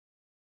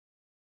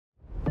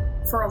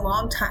For a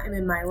long time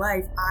in my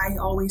life, I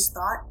always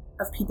thought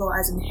of people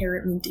as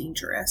inherently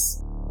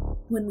dangerous.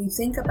 When we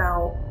think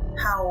about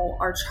how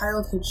our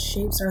childhood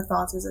shapes our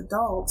thoughts as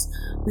adults,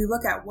 we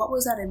look at what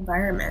was that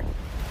environment.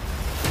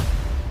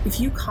 If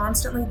you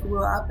constantly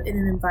grew up in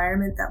an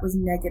environment that was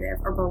negative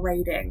or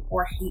berating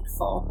or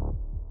hateful,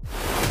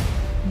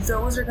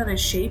 those are going to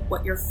shape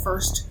what your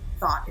first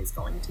thought is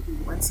going to be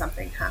when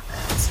something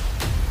happens.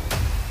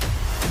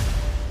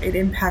 It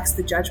impacts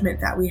the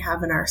judgment that we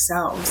have in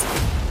ourselves,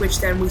 which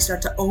then we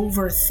start to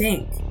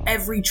overthink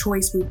every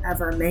choice we've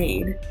ever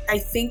made. I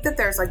think that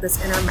there's like this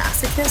inner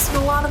masochist in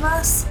a lot of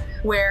us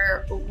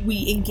where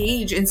we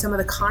engage in some of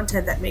the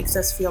content that makes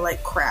us feel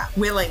like crap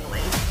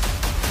willingly.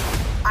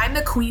 I'm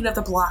the queen of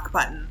the block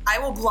button. I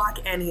will block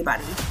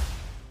anybody.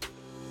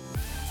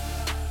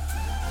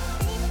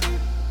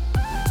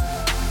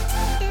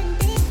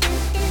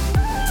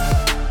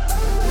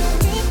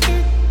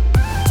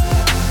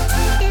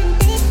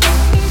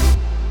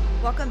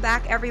 Welcome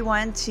back,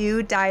 everyone,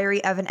 to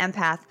Diary of an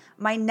Empath.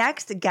 My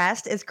next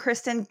guest is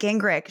Kristen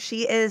Gingrich.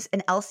 She is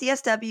an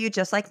LCSW,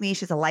 just like me.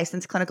 She's a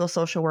licensed clinical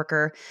social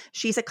worker.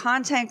 She's a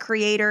content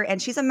creator,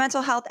 and she's a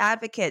mental health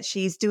advocate.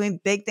 She's doing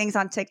big things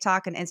on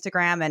TikTok and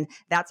Instagram, and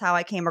that's how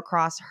I came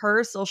across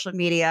her social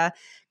media.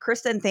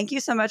 Kristen, thank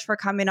you so much for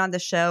coming on the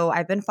show.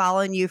 I've been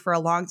following you for a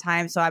long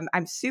time, so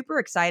I'm super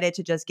excited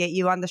to just get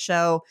you on the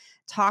show,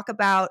 talk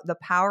about the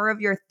power of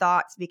your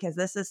thoughts, because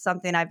this is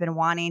something I've been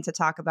wanting to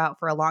talk about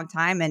for a long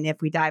time. And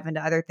if we dive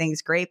into other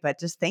things, great. But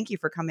just thank you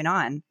for coming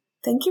on.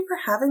 Thank you for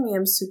having me.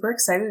 I'm super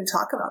excited to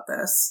talk about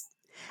this.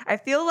 I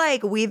feel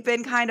like we've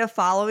been kind of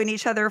following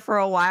each other for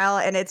a while,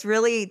 and it's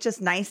really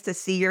just nice to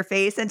see your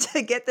face and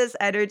to get this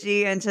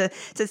energy and to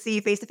see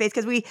you face to face.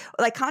 Because we,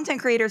 like content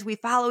creators, we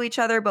follow each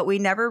other, but we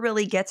never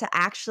really get to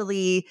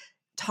actually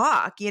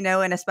talk,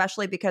 and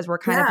especially because we're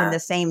kind of in the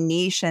same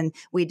niche and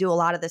we do a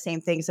lot of the same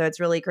things. So it's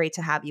really great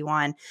to have you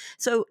on.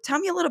 So tell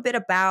me a little bit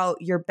about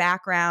your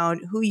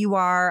background, who you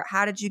are,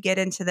 how did you get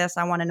into this?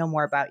 I want to know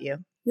more about you.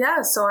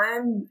 Yeah, so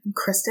I'm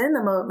Kristen.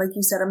 Like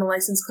you said, I'm a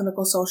licensed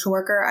clinical social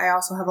worker. I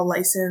also have a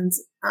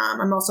license.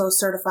 I'm also a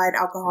certified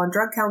alcohol and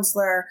drug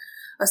counselor,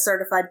 a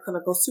certified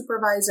clinical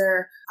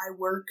supervisor. I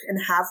work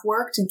and have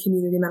worked in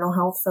community mental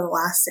health for the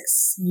last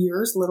 6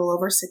 years, a little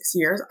over 6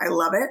 years. I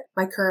love it.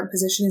 My current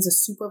position is a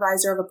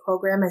supervisor of a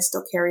program. I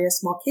still carry a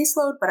small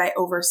caseload, but I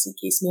oversee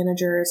case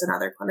managers and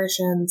other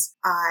clinicians.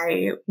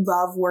 I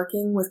love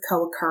working with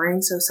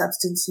co-occurring, so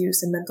substance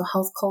use and mental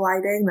health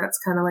colliding. That's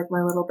kind of like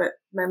my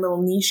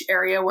little niche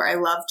area where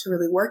I love to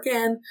really work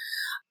in.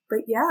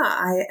 But yeah,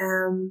 I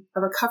am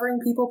a recovering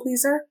people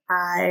pleaser.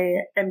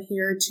 I am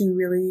here to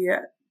really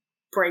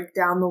break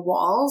down the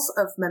walls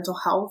of mental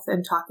health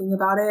and talking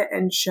about it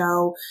and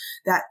show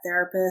that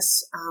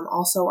therapists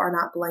also are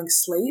not blank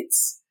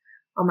slates.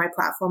 On my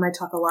platform, I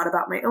talk a lot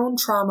about my own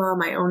trauma,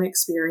 my own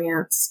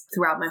experience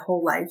throughout my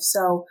whole life.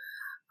 So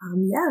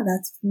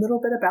that's a little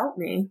bit about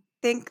me.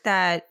 I think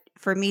that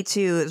for me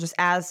too, just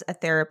as a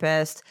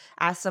therapist,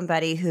 as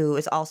somebody who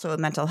is also a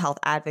mental health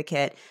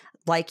advocate,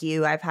 like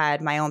you, I've had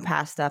my own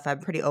past stuff. I'm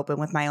pretty open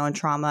with my own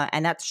trauma,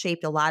 and that's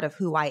shaped a lot of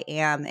who I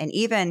am and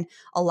even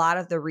a lot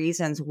of the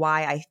reasons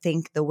why I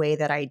think the way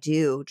that I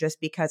do,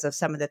 just because of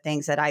some of the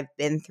things that I've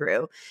been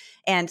through.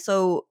 And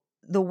so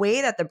the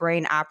way that the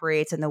brain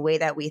operates and the way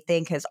that we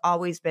think has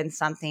always been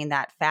something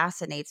that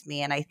fascinates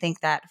me. And I think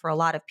that for a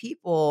lot of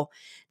people,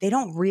 they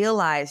don't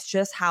realize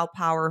just how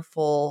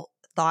powerful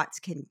thoughts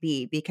can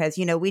be, because,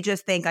 we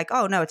just think like,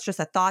 oh no, it's just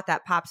a thought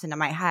that pops into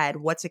my head.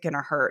 What's it going to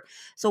hurt?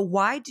 So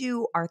why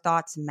do our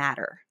thoughts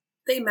matter?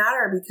 They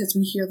matter because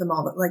we hear them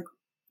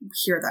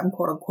hear them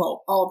quote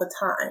unquote all the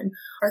time.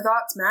 Our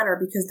thoughts matter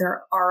because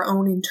they're our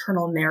own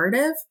internal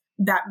narrative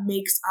that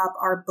makes up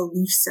our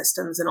belief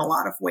systems in a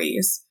lot of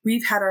ways.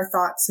 We've had our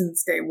thoughts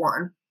since day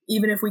one.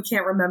 Even if we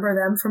can't remember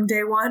them from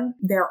day one,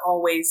 they're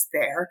always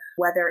there,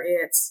 whether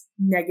it's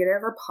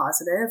negative or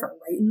positive or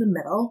right in the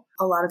middle.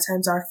 A lot of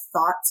times our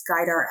thoughts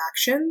guide our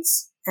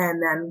actions,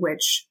 and then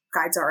which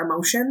guides our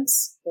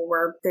emotions,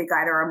 or they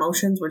guide our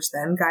emotions, which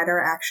then guide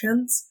our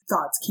actions.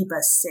 Thoughts keep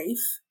us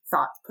safe.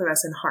 Thoughts put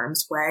us in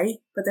harm's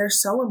way, but they're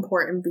so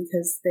important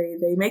because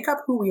they make up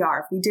who we are.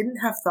 If we didn't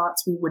have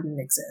thoughts, we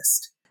wouldn't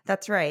exist.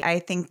 That's right. I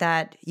think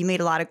that you made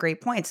a lot of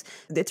great points.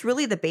 It's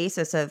really the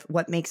basis of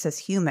what makes us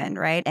human,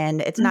 right? And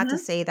it's not to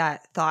say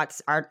that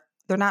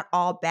they're not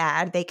all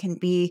bad. They can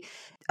be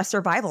a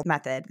survival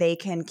method. They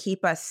can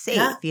keep us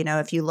safe.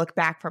 Yeah. If you look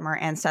back from our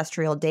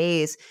ancestral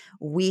days,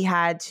 we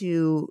had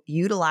to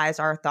utilize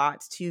our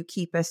thoughts to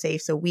keep us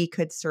safe so we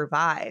could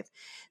survive.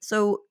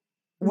 So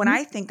when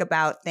I think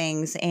about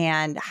things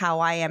and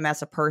how I am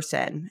as a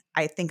person,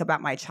 I think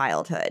about my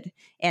childhood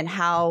and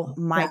how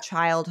my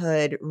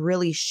childhood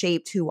really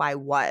shaped who I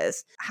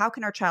was. How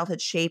can our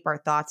childhood shape our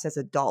thoughts as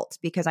adults?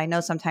 Because I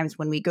know sometimes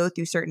when we go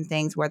through certain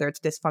things, whether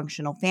it's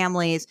dysfunctional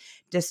families,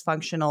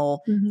 dysfunctional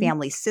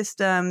family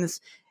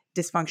systems,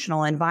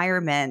 dysfunctional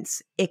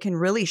environments, it can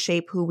really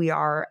shape who we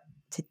are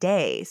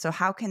today. So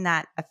how can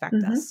that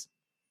affect us?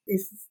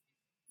 If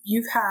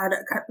you've had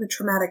a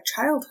traumatic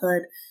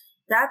childhood,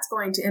 that's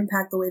going to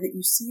impact the way that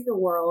you see the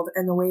world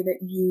and the way that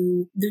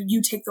you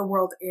take the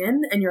world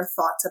in and your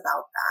thoughts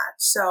about that.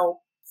 So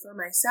for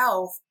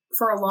myself,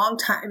 for a long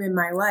time in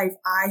my life,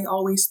 I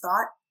always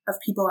thought of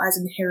people as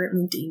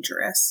inherently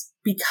dangerous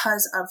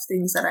because of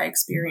things that I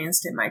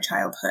experienced in my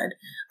childhood.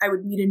 I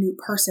would meet a new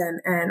person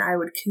and I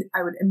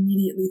would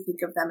immediately think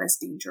of them as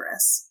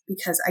dangerous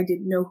because I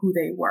didn't know who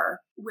they were.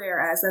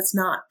 Whereas that's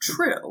not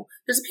true.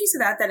 There's a piece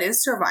of that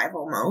is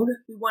survival mode.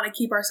 We want to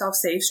keep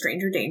ourselves safe,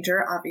 stranger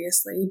danger,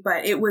 obviously,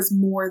 but it was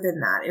more than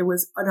that. It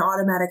was an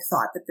automatic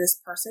thought that this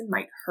person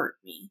might hurt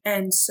me.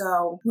 And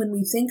so when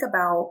we think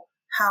about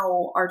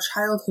how our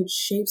childhood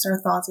shapes our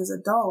thoughts as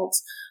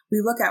adults, we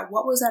look at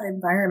what was that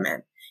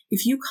environment.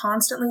 If you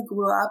constantly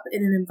grew up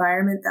in an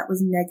environment that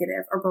was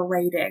negative or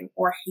berating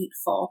or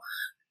hateful,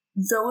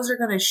 those are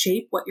going to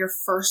shape what your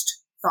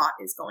first thought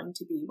is going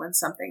to be when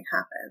something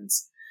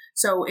happens.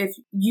 So if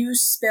you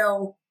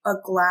spill a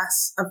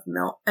glass of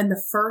milk and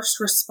the first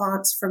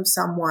response from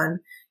someone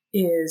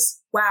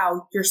is,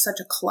 wow, you're such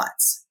a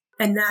klutz.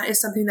 And that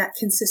is something that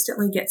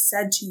consistently gets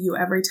said to you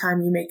every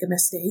time you make a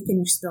mistake and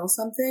you spill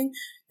something.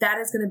 That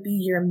is going to be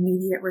your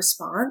immediate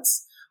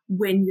response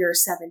when you're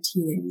 17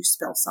 and you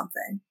spill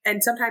something.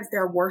 And sometimes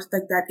they're worse,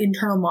 like that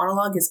internal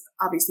monologue is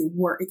obviously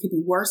worse. It could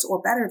be worse or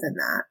better than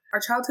that.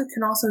 Our childhood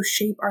can also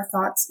shape our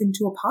thoughts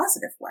into a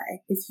positive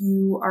way. If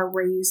you are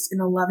raised in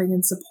a loving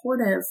and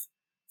supportive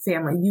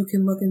family, you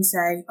can look and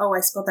say, oh,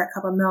 I spilled that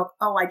cup of milk.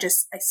 Oh, I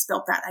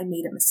spilled that. I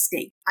made a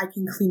mistake. I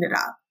can clean it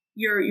up.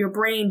 Your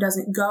brain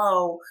doesn't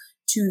go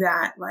to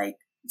that like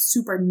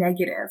super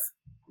negative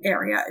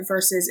area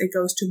versus it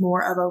goes to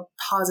more of a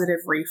positive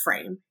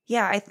reframe.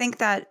 Yeah, I think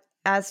that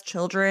as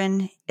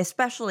children,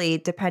 especially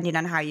depending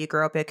on how you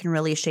grow up, it can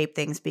really shape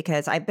things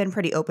because I've been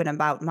pretty open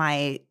about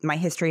my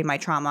history, my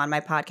trauma on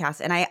my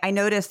podcast. And I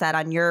noticed that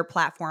on your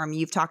platform,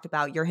 you've talked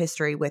about your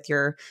history with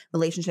your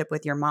relationship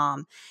with your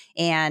mom.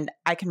 And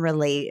I can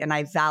relate and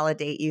I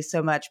validate you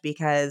so much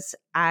because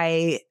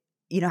I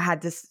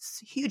had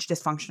this huge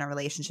dysfunctional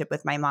relationship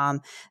with my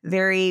mom,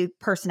 very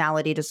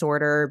personality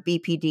disorder,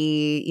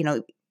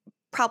 BPD,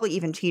 probably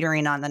even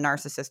teetering on the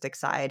narcissistic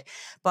side.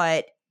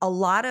 But a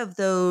lot of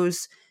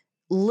those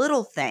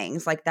little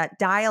things like that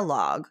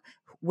dialogue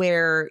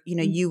where,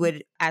 you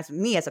would, as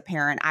a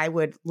parent, I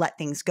would let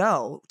things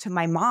go. To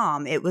my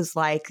mom, it was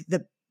like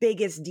the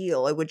biggest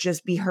deal. It would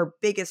just be her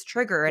biggest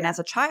trigger. And as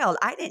a child,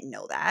 I didn't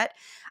know that.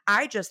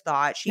 I just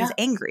thought she's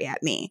angry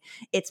at me.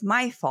 It's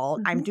my fault.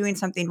 Mm-hmm. I'm doing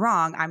something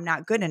wrong. I'm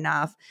not good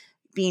enough.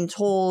 Being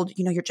told,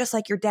 you're just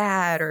like your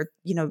dad, or,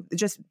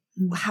 just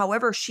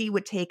however she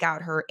would take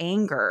out her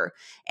anger.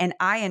 And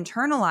I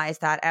internalized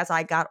that as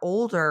I got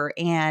older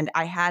and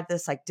I had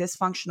this like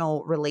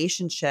dysfunctional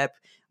relationship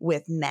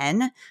with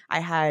men. I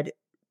had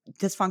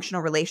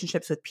dysfunctional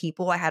relationships with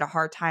people. I had a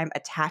hard time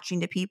attaching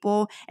to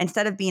people.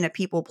 Instead of being a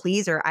people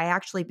pleaser, I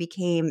actually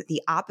became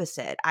the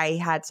opposite. I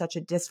had such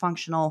a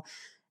dysfunctional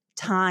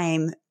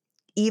time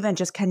even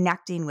just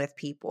connecting with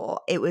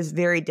people. It was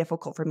very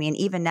difficult for me. And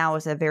even now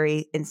as a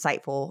very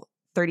insightful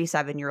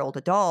 37-year-old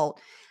adult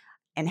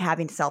and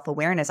having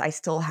self-awareness, I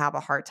still have a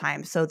hard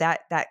time. So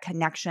that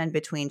connection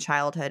between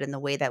childhood and the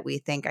way that we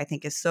think, I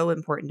think is so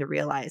important to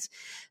realize.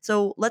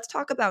 So let's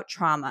talk about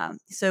trauma.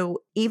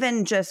 So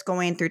even just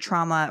going through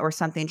trauma or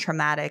something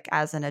traumatic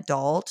as an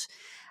adult,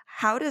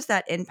 how does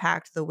that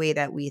impact the way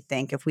that we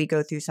think? If we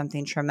go through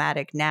something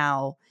traumatic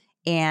now,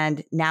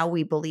 and now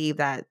we believe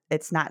that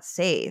it's not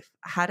safe,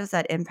 how does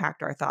that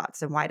impact our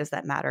thoughts and why does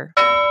that matter?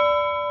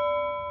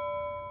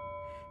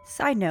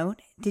 Side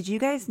note, did you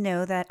guys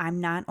know that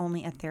I'm not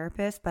only a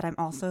therapist, but I'm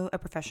also a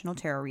professional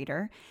tarot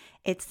reader?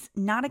 It's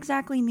not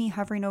exactly me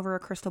hovering over a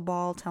crystal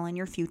ball telling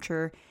your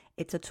future.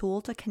 It's a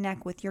tool to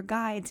connect with your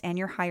guides and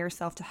your higher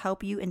self to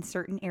help you in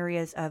certain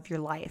areas of your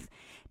life.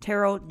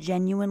 Tarot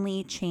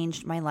genuinely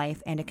changed my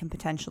life and it can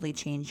potentially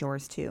change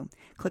yours too.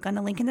 Click on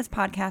the link in this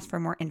podcast for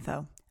more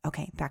info.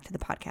 Okay, back to the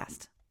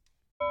podcast.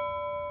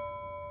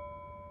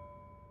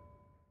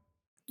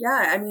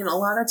 Yeah, I mean, a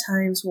lot of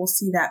times we'll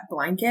see that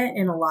blanket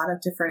in a lot of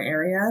different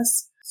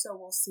areas. So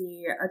we'll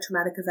see a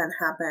traumatic event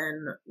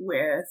happen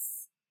with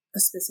a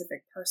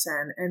specific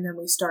person, and then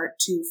we start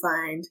to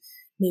find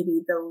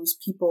maybe those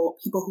people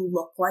who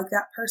look like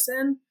that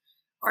person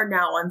are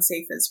now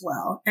unsafe as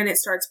well. And it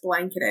starts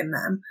blanketing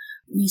them.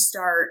 We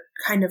start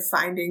kind of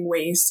finding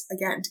ways,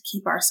 again, to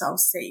keep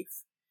ourselves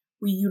safe.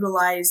 We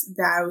utilize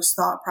those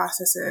thought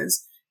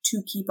processes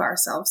to keep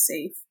ourselves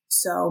safe.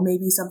 So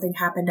maybe something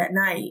happened at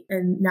night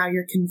and now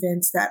you're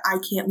convinced that I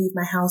can't leave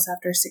my house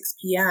after 6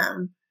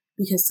 p.m.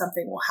 because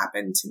something will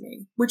happen to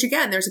me. Which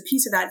again, there's a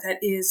piece of that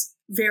is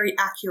very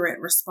accurate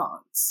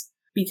response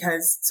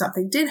because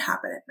something did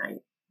happen at night.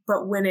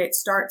 But when it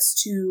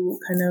starts to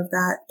kind of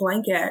that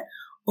blanket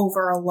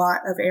over a lot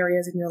of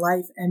areas in your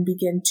life and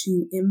begin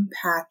to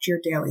impact your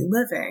daily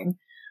living,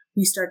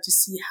 we start to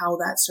see how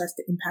that starts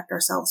to impact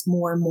ourselves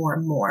more and more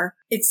and more.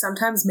 It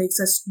sometimes makes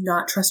us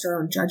not trust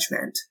our own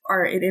judgment,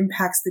 or it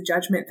impacts the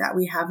judgment that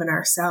we have in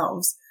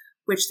ourselves,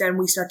 which then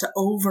we start to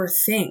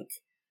overthink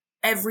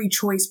every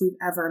choice we've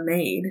ever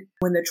made.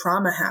 When the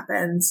trauma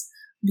happens,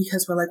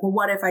 because we're like, well,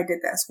 what if I did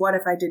this? What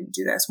if I didn't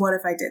do this? What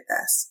if I did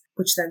this?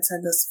 Which then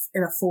sends us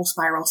in a full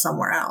spiral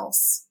somewhere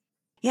else.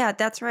 Yeah,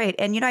 that's right.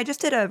 And, I just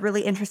did a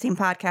really interesting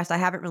podcast. I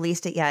haven't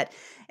released it yet.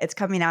 It's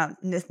coming out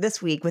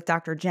this week with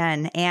Dr.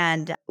 Jen.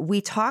 And we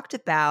talked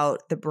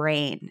about the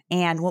brain.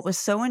 And what was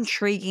so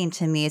intriguing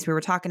to me is we were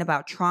talking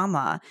about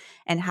trauma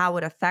and how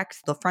it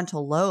affects the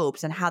frontal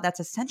lobes and how that's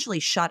essentially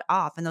shut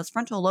off. And those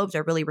frontal lobes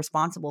are really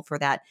responsible for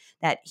that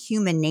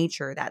human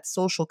nature, that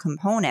social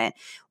component.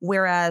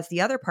 Whereas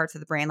the other parts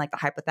of the brain, like the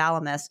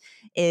hypothalamus,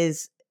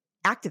 is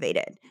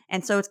activated.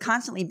 And so it's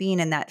constantly being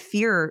in that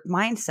fear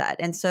mindset.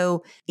 And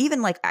so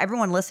even like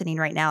everyone listening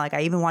right now, like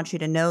I even want you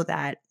to know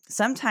that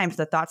sometimes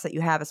the thoughts that you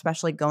have,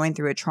 especially going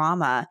through a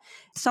trauma,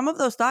 some of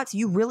those thoughts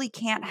you really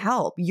can't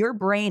help. Your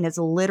brain is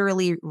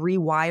literally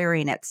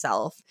rewiring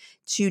itself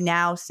to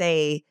now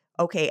say,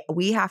 okay,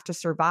 we have to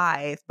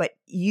survive, but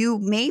you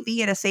may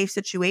be in a safe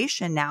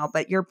situation now,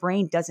 but your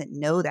brain doesn't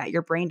know that.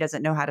 Your brain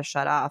doesn't know how to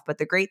shut off. But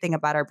the great thing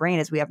about our brain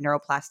is we have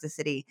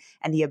neuroplasticity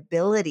and the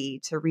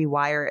ability to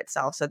rewire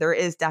itself. So there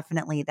is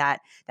definitely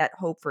that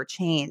hope for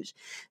change.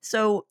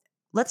 So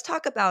let's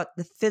talk about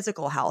the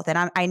physical health.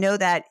 And I know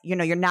that,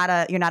 you're not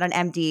an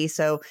MD,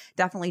 so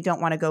definitely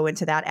don't want to go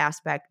into that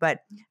aspect.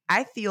 But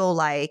I feel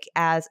like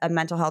as a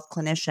mental health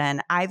clinician,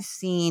 I've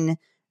seen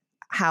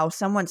how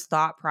someone's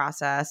thought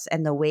process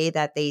and the way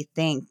that they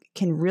think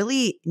can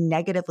really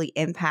negatively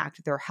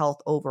impact their health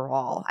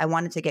overall. I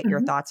wanted to get your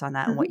thoughts on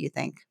that and what you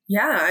think.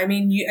 Yeah, I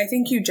mean, I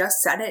think you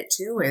just said it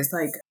too, is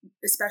like,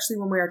 especially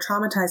when we are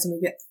traumatized and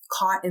we get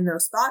caught in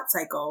those thought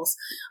cycles,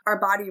 our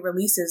body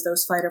releases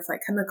those fight or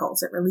flight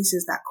chemicals. It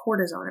releases that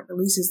cortisol, it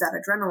releases that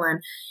adrenaline,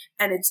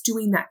 and it's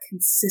doing that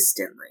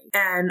consistently.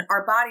 And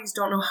our bodies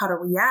don't know how to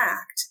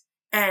react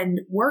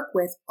and work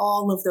with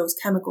all of those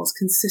chemicals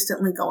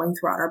consistently going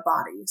throughout our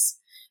bodies.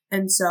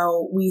 And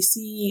so we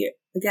see,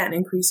 again,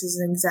 increases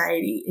in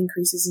anxiety,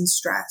 increases in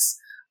stress,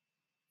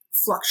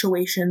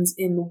 fluctuations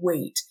in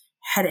weight,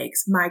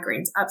 headaches,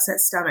 migraines, upset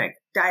stomach,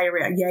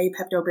 diarrhea, yay,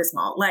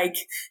 Pepto-Bismol. Like,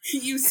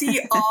 you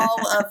see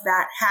all of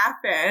that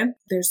happen.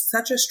 There's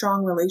such a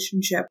strong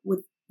relationship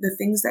with the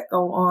things that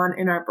go on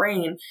in our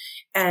brain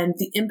and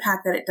the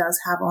impact that it does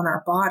have on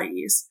our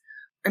bodies.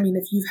 I mean,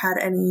 if you've had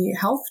any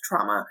health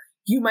trauma,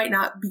 you might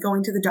not be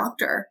going to the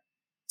doctor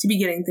to be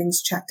getting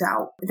things checked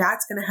out.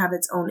 That's going to have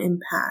its own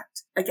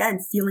impact. Again,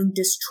 feeling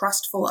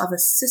distrustful of a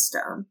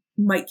system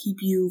might keep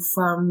you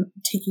from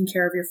taking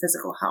care of your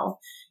physical health.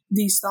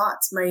 These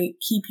thoughts might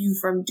keep you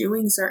from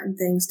doing certain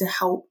things to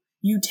help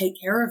you take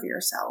care of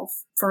yourself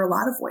for a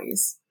lot of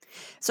ways.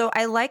 So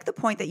I like the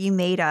point that you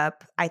made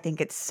up. I think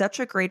it's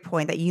such a great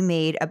point that you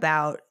made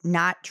about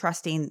not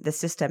trusting the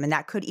system. And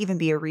that could even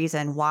be a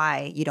reason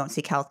why you don't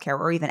seek healthcare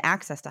or even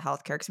access to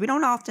healthcare, because we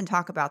don't often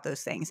talk about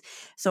those things.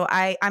 So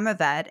I'm a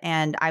vet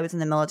and I was in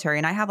the military,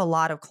 and I have a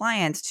lot of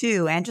clients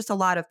too, and just a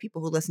lot of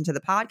people who listen to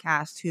the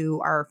podcast who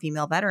are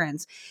female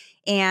veterans.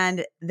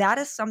 And that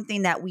is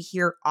something that we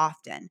hear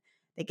often.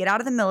 They get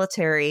out of the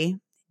military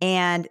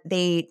and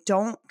they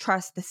don't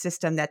trust the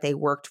system that they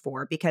worked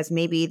for because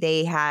maybe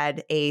they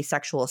had a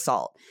sexual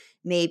assault.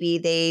 Maybe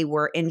they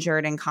were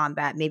injured in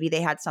combat. Maybe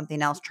they had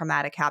something else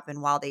traumatic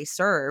happen while they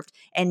served.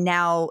 And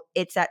now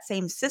it's that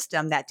same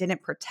system that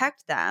didn't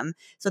protect them.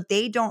 So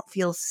they don't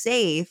feel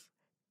safe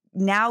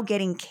now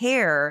getting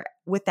care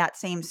with that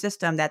same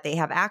system that they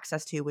have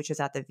access to, which is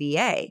at the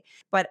VA.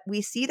 But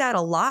we see that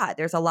a lot.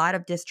 There's a lot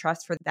of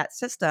distrust for that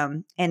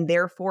system. And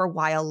therefore,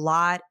 why a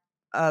lot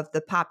of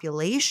the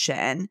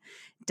population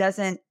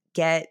doesn't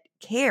get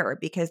care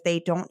because they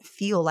don't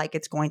feel like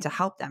it's going to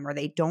help them, or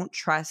they don't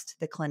trust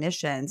the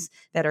clinicians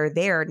that are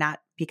there, not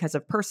because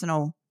of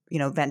personal,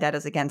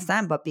 vendettas against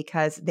them, but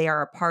because they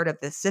are a part of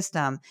the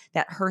system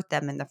that hurt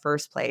them in the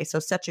first place. So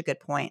such a good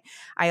point.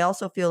 I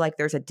also feel like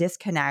there's a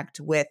disconnect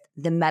with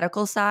the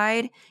medical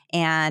side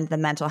and the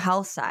mental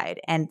health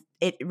side, and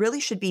it really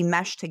should be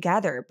meshed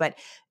together. But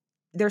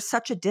there's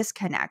such a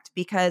disconnect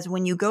because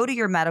when you go to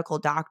your medical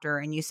doctor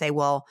and you say,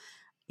 well,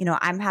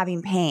 I'm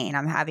having pain,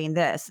 I'm having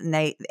this, and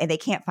they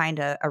can't find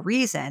a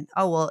reason.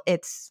 Oh, well,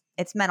 it's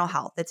mental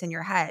health. It's in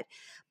your head.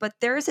 But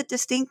there is a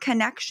distinct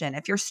connection.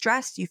 If you're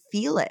stressed, you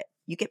feel it.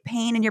 You get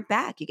pain in your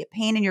back. You get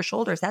pain in your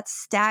shoulders. That's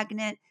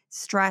stagnant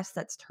stress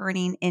that's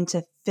turning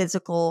into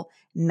physical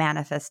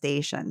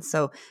manifestations.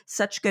 So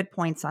such good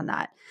points on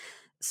that.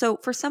 So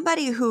for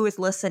somebody who is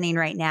listening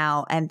right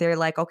now and they're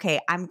like, okay,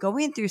 I'm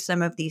going through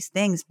some of these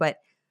things, but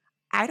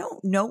I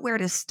don't know where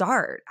to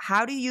start.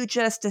 How do you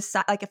just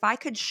decide? Like, if I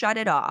could shut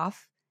it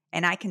off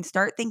and I can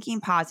start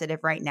thinking positive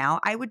right now,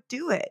 I would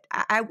do it.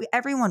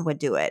 Everyone would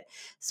do it.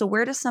 So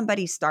where does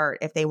somebody start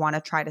if they want to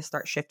try to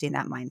start shifting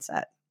that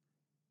mindset?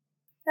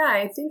 Yeah,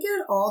 I think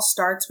it all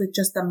starts with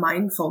just the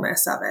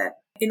mindfulness of it.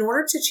 In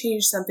order to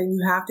change something,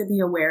 you have to be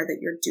aware that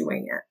you're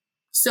doing it.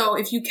 So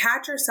if you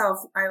catch yourself,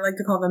 I like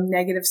to call them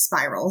negative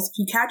spirals. If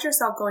you catch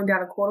yourself going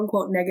down a quote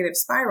unquote negative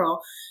spiral,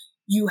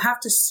 you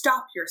have to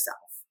stop yourself.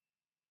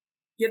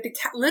 You have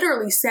to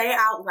literally say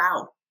out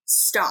loud,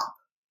 stop,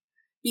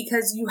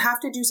 because you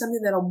have to do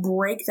something that'll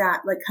break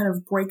that, like kind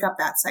of break up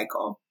that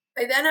cycle.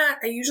 I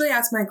usually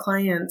ask my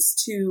clients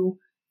to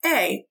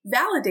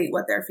validate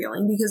what they're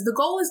feeling, because the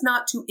goal is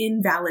not to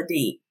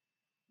invalidate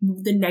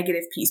the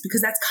negative piece,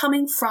 because that's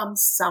coming from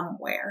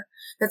somewhere.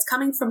 That's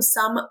coming from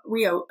some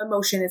real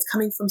emotion. It's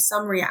coming from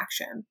some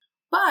reaction.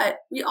 But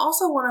we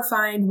also want to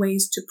find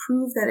ways to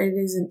prove that it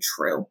isn't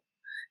true,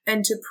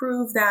 and to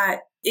prove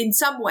that in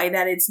some way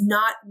that it's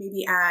not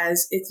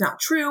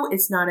true.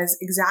 It's not as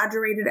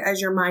exaggerated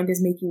as your mind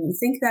is making you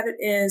think that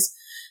it is.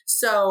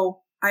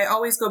 So I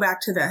always go back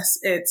to this.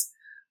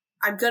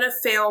 I'm going to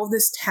fail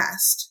this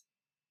test.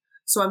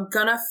 So I'm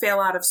going to fail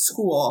out of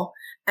school,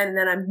 and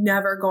then I'm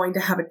never going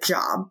to have a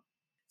job.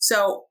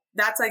 So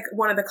that's like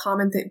one of the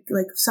common things,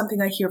 like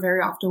something I hear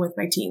very often with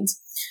my teens.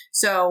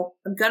 So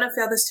I'm going to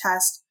fail this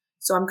test.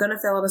 So I'm going to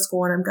fail out of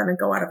school, and I'm going to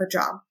go out of a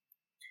job.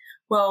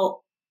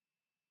 Well,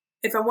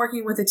 if I'm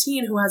working with a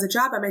teen who has a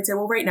job, I might say,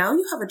 well, right now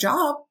you have a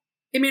job.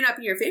 It may not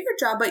be your favorite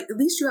job, but at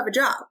least you have a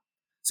job.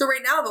 So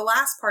right now the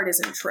last part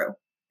isn't true.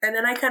 And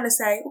then I kind of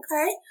say,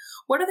 okay,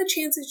 what are the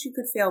chances you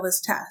could fail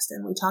this test?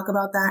 And we talk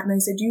about that. And I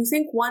said, do you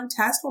think one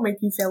test will make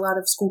you fail out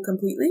of school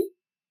completely?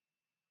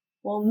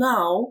 Well,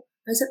 no.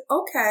 I said,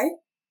 okay.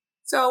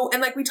 So,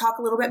 and like we talk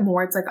a little bit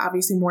more. It's like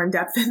obviously more in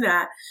depth than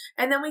that.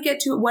 And then we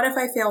get to, what if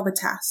I fail the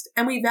test?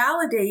 And we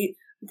validate,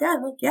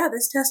 again, like, yeah,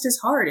 this test is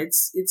hard.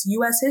 It's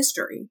U.S.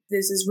 history.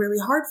 This is really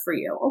hard for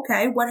you.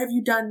 Okay, what have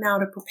you done now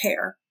to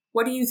prepare?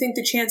 What do you think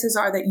the chances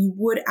are that you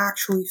would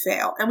actually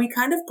fail? And we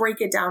kind of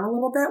break it down a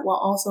little bit while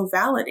also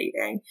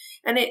validating.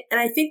 And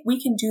I think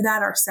we can do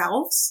that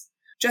ourselves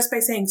just by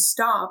saying,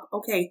 stop.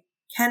 Okay,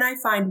 can I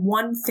find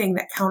one thing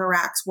that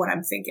counteracts what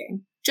I'm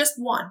thinking? Just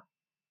one.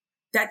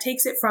 That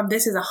takes it from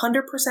this is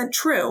 100%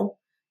 true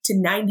to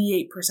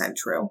 98%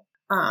 true.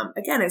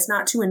 Again, it's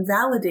not to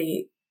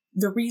invalidate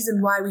the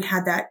reason why we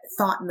had that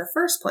thought in the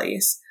first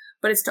place,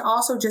 but it's to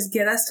also just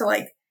get us to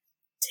like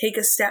take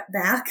a step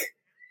back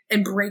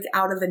and break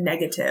out of the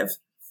negative.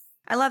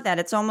 I love that.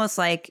 It's almost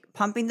like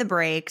pumping the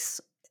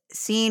brakes,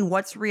 seeing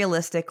what's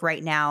realistic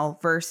right now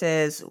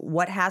versus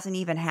what hasn't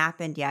even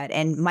happened yet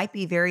and might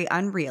be very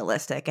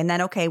unrealistic. And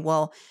then, okay,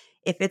 well,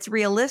 if it's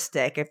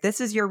realistic, if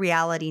this is your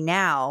reality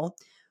now,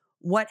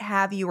 what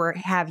have you or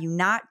have you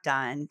not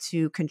done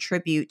to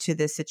contribute to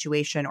this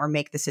situation or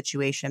make the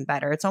situation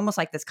better? It's almost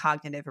like this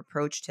cognitive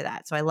approach to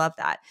that. So I love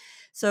that.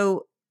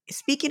 So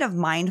speaking of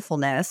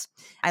mindfulness,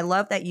 I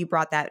love that you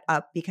brought that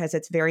up because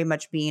it's very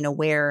much being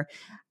aware.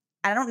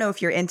 I don't know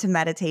if you're into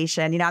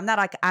meditation. You know, I'm not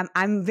like,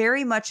 I'm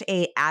very much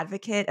a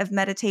advocate of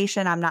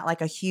meditation. I'm not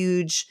like a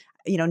huge,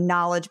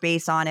 knowledge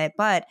base on it,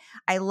 but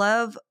I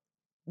love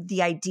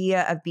the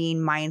idea of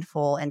being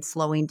mindful and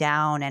slowing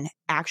down and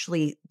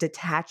actually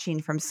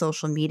detaching from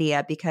social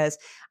media, because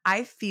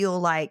I feel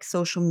like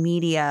social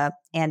media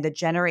and the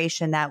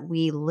generation that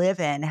we live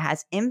in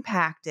has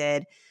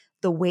impacted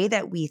the way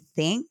that we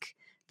think,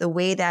 the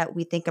way that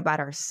we think about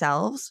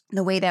ourselves,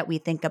 the way that we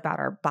think about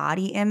our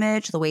body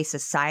image, the way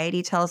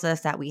society tells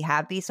us that we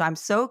have to be. So I'm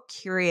so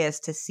curious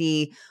to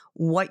see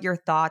what your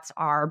thoughts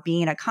are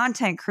being a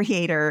content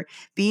creator,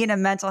 being a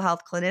mental health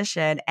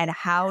clinician, and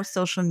how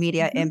social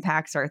media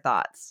impacts our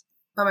thoughts.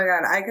 Oh my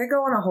God, I could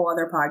go on a whole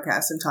other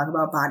podcast and talk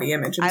about body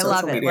image and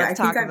social media. Let's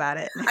talk about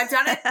it. I've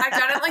done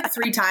it like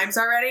 3 times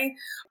already.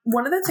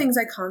 One of the things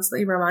I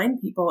constantly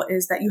remind people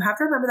is that you have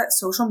to remember that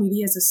social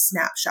media is a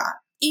snapshot.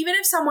 Even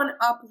if someone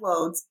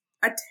uploads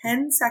a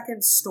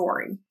 10-second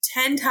story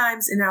 10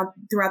 times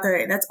throughout the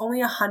day, that's only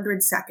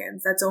 100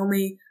 seconds. That's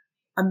only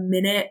a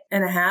minute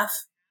and a half.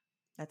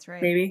 That's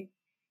right. Maybe.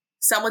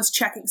 Someone's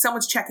checking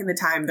the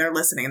time. They're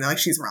listening and they're like,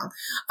 she's wrong.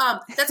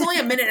 That's only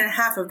a minute and a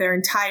half of their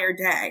entire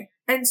day.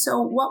 And so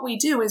what we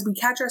do is we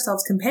catch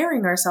ourselves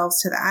comparing ourselves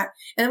to that,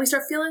 and then we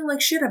start feeling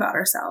like shit about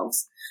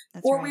ourselves.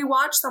 That's or right. We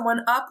watch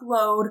someone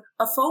upload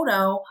a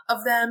photo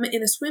of them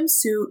in a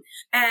swimsuit,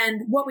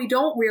 and what we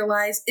don't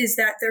realize is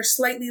that they're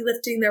slightly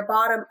lifting their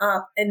bottom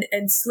up and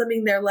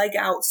slimming their leg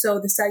out so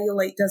the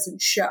cellulite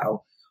doesn't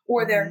show.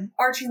 Or they're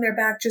arching their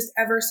back just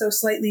ever so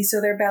slightly so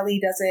their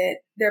belly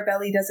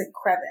doesn't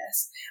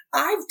crevice.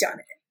 I've done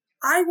it.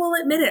 I will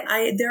admit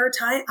it. There are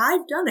times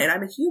I've done it.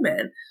 I'm a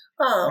human.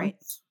 Right.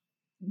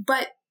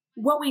 But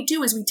what we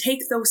do is we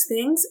take those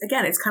things,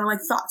 again, it's kind of like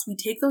thoughts. We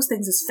take those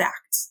things as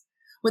facts,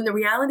 when the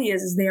reality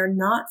is they are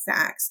not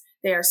facts.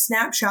 They are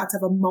snapshots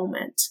of a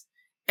moment.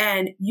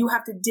 And you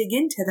have to dig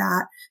into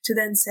that to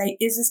then say,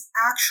 is this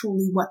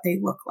actually what they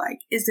look like?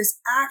 Is this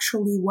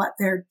actually what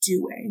they're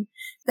doing?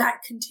 That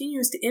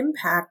continues to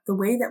impact the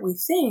way that we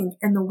think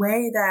and the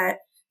way that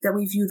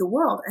we view the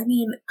world. I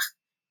mean,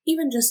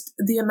 even just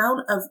the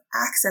amount of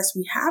access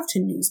we have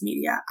to news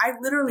media. I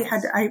literally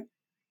I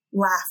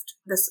laughed.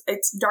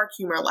 It's dark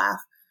humor laugh.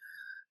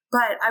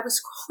 But I was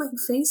scrolling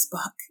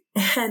Facebook,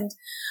 and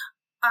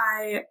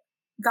I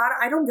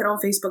don't get on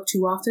Facebook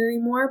too often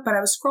anymore, but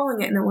I was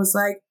scrolling it and it was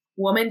like,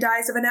 woman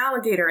dies of an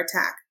alligator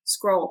attack.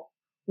 Scroll.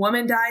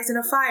 Woman dies in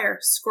a fire.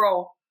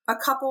 Scroll. A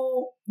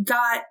couple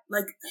got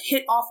like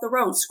hit off the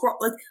road. Scroll.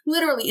 Like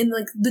literally in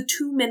like the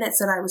 2 minutes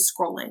that I was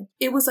scrolling,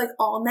 it was like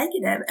all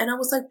negative. And I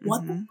was like,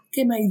 what the fuck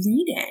am I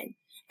reading?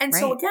 And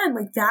so again,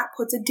 like that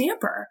puts a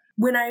damper.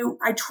 when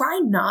I try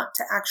not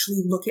to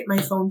actually look at my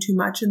phone too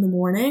much in the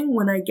morning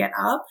when I get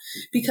up,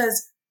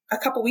 because a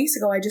couple weeks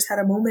ago, I just had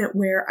a moment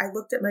where I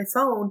looked at my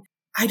phone.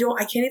 I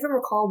can't even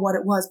recall what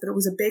it was, but it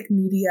was a big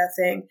media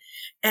thing.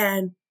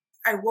 And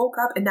I woke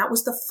up and that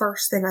was the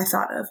first thing I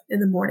thought of in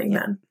the morning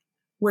then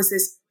was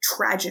this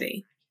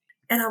tragedy.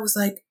 And I was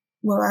like,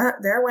 well,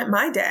 there went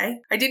my day.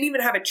 I didn't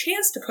even have a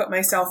chance to put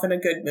myself in a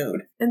good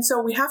mood. And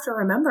so we have to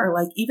remember,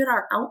 like, even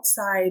our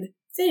outside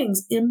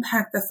things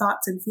impact the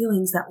thoughts and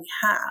feelings that we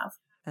have.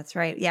 That's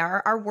right.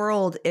 Yeah. Our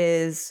world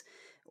is,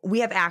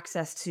 we have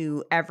access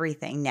to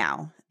everything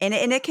now. And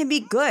it can be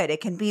good.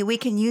 We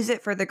can use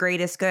it for the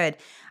greatest good.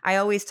 I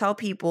always tell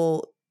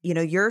people,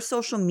 your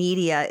social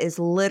media is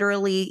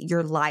literally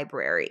your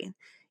library.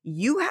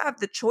 You have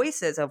the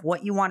choices of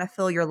what you want to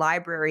fill your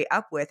library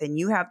up with. And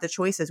you have the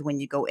choices when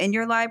you go in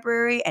your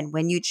library and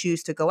when you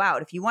choose to go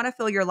out. If you want to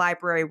fill your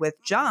library with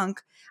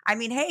junk, I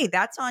mean, hey,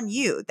 that's on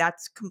you.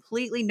 That's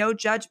completely no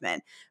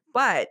judgment.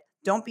 But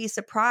don't be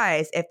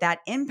surprised if that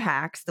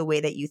impacts the way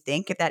that you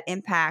think, if that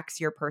impacts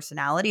your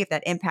personality, if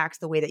that impacts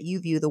the way that you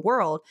view the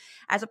world,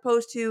 as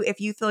opposed to if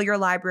you fill your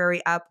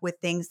library up with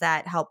things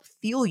that help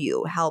fuel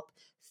you, help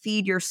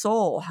feed your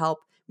soul, help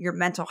your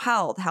mental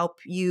health, help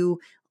you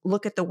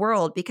look at the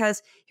world.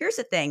 Because here's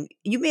the thing,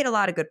 you made a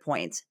lot of good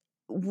points.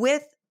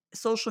 With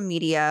social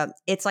media,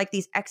 it's like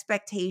these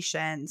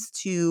expectations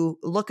to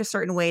look a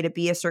certain way, to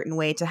be a certain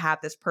way, to have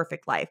this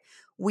perfect life.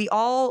 We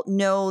all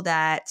know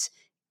that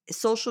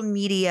social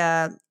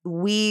media,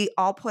 we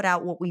all put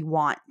out what we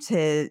want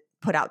to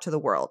put out to the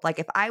world. Like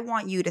if I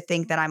want you to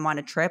think that I'm on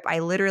a trip, I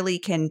literally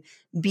can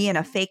be in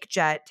a fake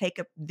jet, take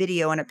a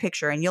video and a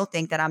picture, and you'll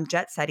think that I'm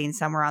jet setting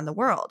somewhere on the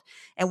world.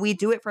 And we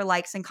do it for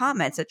likes and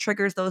comments. It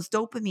triggers those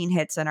dopamine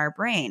hits in our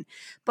brain.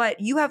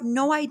 But you have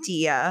no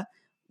idea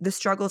the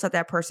struggles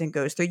that person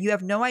goes through. You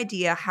have no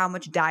idea how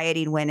much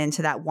dieting went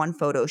into that one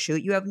photo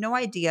shoot. You have no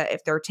idea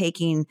if they're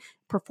taking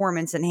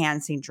performance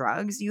enhancing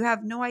drugs. You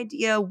have no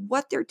idea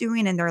what they're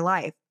doing in their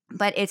life.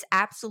 But it's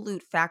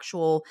absolute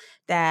factual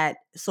that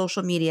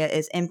social media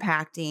is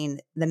impacting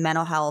the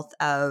mental health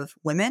of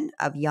women,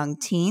 of young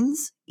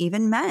teens,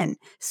 even men.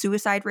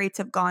 Suicide rates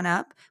have gone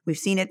up. We've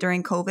seen it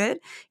during COVID.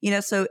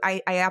 So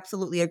I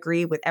absolutely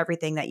agree with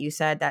everything that you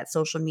said, that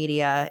social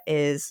media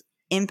is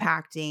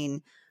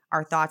impacting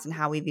our thoughts and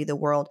how we view the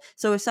world.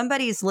 So if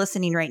somebody's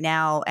listening right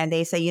now and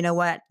they say, you know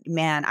what,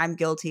 man, I'm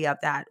guilty of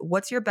that.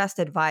 What's your best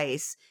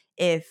advice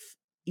if,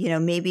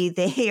 maybe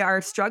they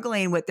are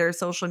struggling with their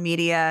social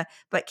media,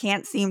 but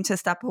can't seem to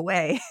step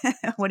away?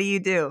 What do you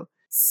do?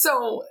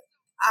 So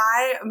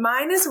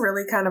mine is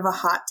really kind of a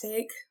hot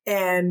take,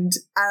 and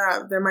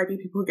there might be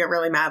people who get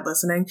really mad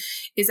listening,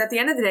 is at the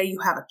end of the day,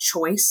 you have a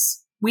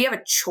choice. We have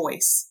a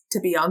choice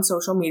to be on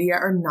social media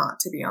or not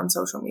to be on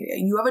social media.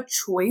 You have a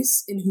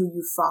choice in who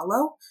you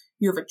follow.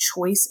 You have a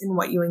choice in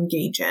what you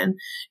engage in.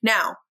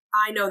 Now,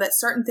 I know that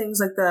certain things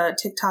like the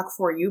TikTok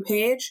For You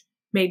page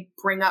may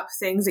bring up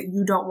things that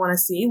you don't want to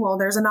see. Well,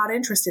 there's a not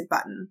interested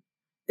button.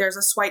 There's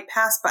a swipe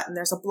past button.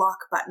 There's a block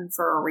button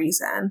for a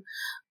reason.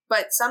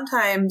 But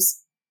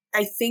sometimes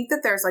I think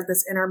that there's like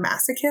this inner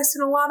masochist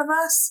in a lot of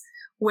us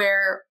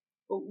where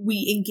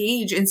we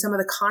engage in some of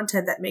the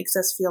content that makes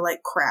us feel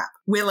like crap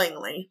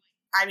willingly.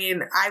 I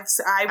mean, I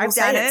will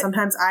say it.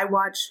 Sometimes I've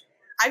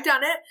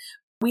done it.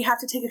 We have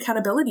to take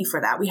accountability for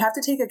that. We have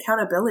to take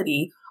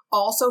accountability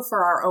also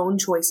for our own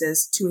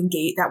choices to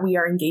engage, that we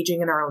are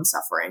engaging in our own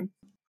suffering.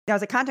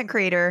 As a content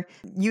creator,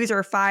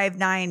 user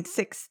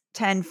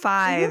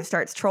 59610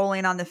 starts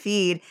trolling on the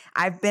feed.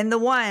 I've been the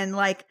one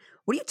like,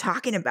 what are you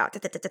talking about?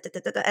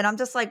 And I'm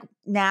just like,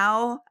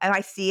 now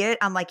I see it,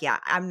 I'm like, yeah,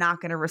 I'm not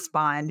going to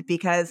respond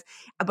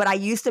but I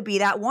used to be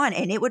that one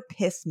and it would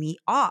piss me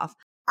off.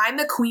 I'm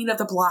the queen of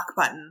the block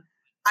button.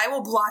 I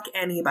will block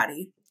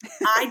anybody.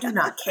 I do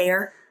not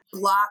care.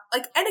 Block,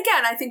 and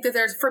again, I think that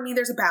there's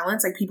a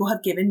balance. Like, people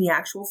have given me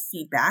actual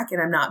feedback and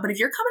I'm not, but if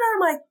you're coming on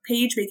my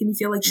page making me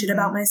feel like shit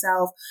about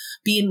myself,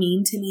 being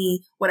mean to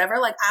me, whatever,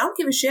 like, I don't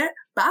give a shit.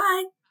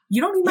 Bye.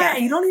 You don't need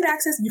you don't need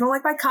access. You don't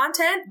like my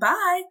content.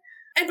 Bye.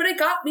 But it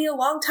got me a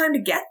long time to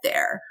get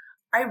there.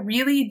 I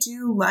really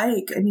do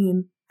I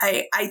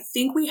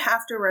think we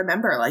have to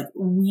remember, like,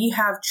 we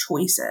have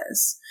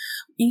choices.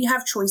 We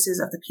have choices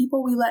of the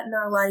people we let in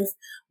our life.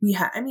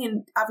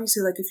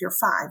 Obviously, like, if you're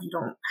 5, you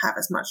don't have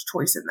as much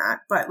choice in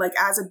that. But, like,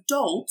 as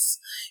adults,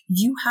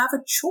 you have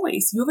a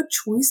choice. You have a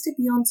choice to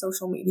be on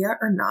social media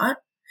or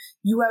not.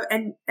 You have,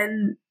 and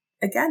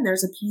again,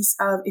 there's a piece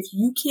of, if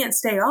you can't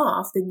stay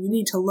off, then you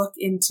need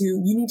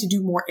to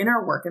do more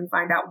inner work and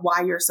find out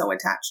why you're so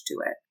attached to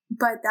it.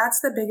 But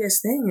that's the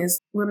biggest thing,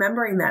 is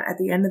remembering that at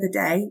the end of the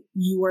day,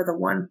 you are the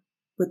one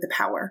with the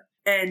power.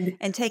 And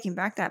taking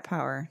back that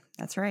power.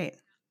 That's right.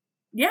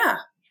 Yeah.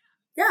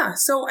 Yeah.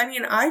 So,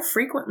 I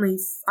frequently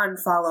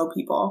unfollow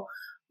people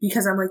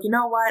because I'm like, you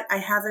know what? I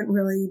haven't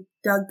really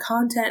dug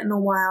content in a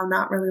while,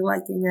 not really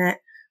liking it.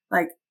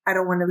 Like, I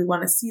don't really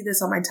want to see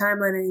this on my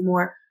timeline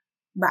anymore.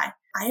 Bye.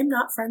 I am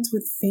not friends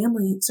with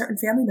certain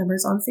family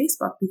members on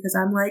Facebook because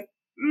I'm like,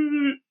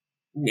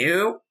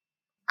 nope,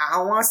 I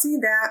don't want to see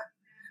that.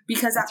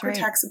 because that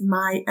protects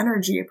my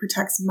energy. It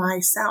protects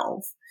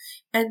myself.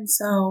 And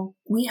so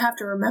we have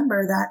to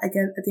remember that,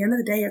 again, at the end of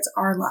the day, it's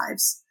our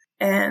lives,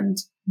 and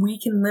we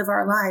can live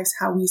our lives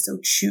how we so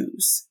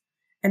choose.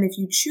 And if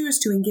you choose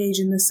to engage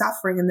in the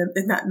suffering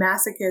in that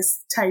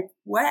masochist type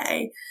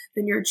way,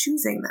 then you're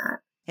choosing that.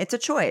 It's a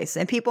choice,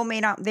 and people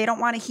they don't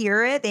want to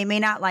hear it. They may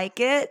not like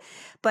it,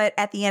 but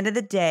at the end of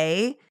the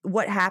day,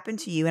 what happened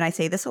to you, and I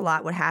say this a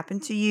lot, what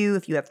happened to you,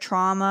 if you have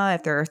trauma,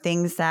 if there are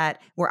things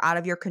that were out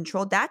of your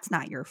control, that's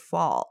not your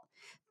fault.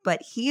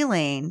 But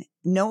healing,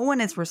 no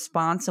one is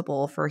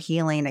responsible for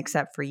healing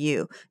except for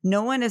you.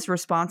 No one is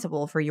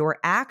responsible for your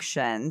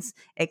actions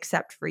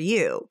except for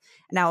you.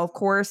 Now, of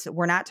course,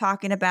 we're not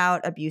talking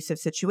about abusive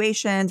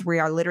situations. We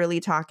are literally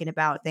talking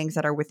about things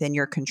that are within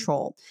your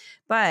control.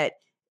 But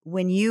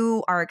when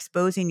you are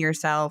exposing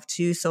yourself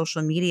to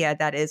social media,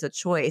 that is a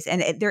choice.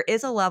 And there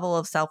is a level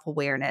of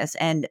self-awareness.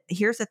 And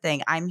here's the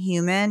thing. I'm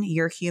human.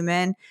 You're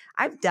human.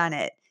 I've done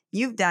it.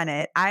 You've done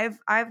it. I've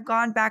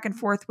gone back and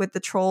forth with the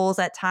trolls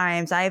at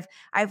times. I've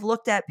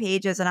looked at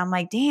pages and I'm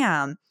like,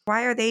 damn,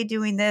 why are they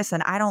doing this?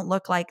 And I don't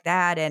look like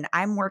that. And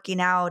I'm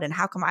working out. And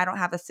how come I don't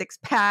have a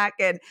 6-pack?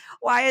 And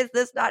why is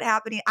this not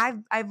happening?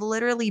 I've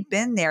literally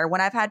been there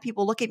when I've had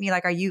people look at me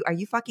like, are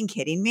you fucking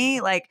kidding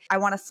me? Like, I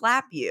want to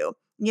slap you.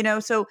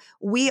 So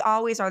we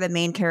always are the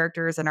main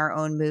characters in our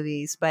own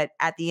movies, but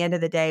at the end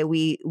of the day,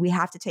 we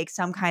have to take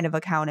some kind of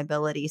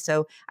accountability.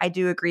 So I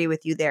do agree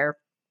with you there.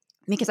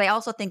 Because I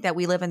also think that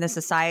we live in this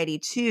society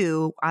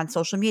too, on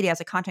social media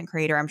as a content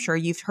creator. I'm sure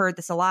you've heard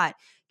this a lot.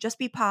 Just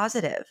be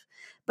positive.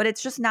 But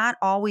it's just not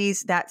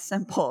always that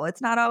simple.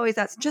 It's not always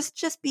that.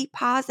 Just be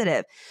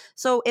positive.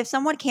 So if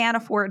someone can't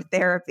afford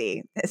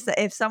therapy,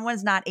 if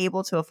someone's not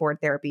able to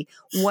afford therapy,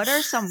 what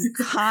are some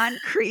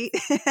concrete,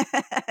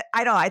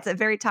 I know it's a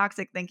very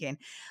toxic thinking.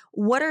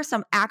 What are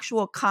some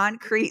actual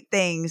concrete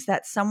things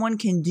that someone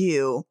can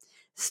do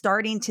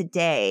starting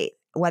today?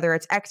 Whether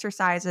it's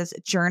exercises,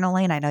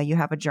 journaling. I know you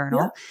have a journal.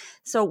 Yeah.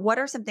 So what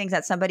are some things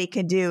that somebody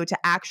can do to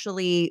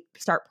actually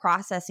start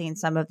processing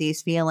some of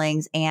these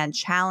feelings and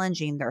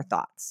challenging their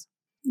thoughts?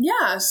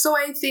 Yeah. So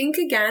I think,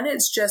 again,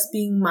 it's just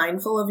being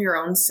mindful of your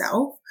own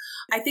self.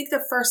 I think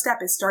the first step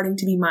is starting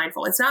to be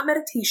mindful. It's not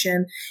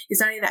meditation.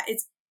 It's not any of that.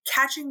 It's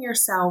catching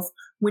yourself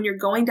when you're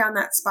going down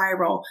that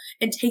spiral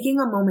and taking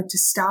a moment to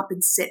stop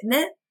and sit in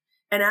it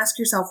and ask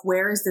yourself,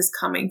 where is this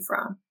coming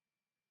from?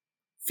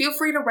 Feel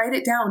free to write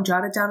it down,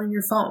 jot it down on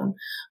your phone.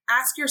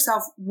 Ask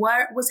yourself,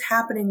 what was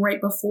happening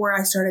right before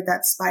I started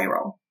that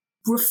spiral?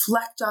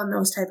 Reflect on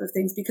those type of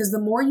things, because the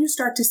more you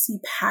start to see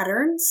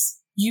patterns,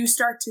 you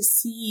start to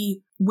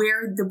see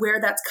where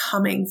that's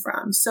coming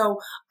from. So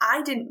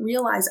I didn't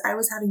realize I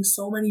was having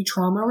so many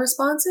trauma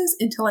responses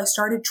until I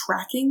started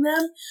tracking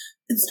them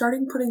and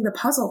starting putting the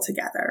puzzle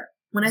together.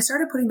 When I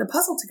started putting the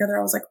puzzle together,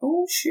 I was like,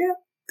 oh shit,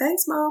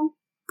 thanks mom.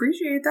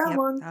 Appreciate that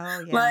one.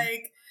 Oh, yeah.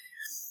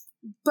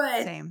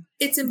 But Same.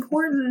 It's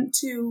important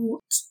to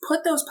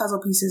put those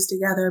puzzle pieces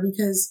together,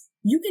 because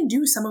you can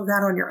do some of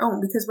that on your own.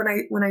 Because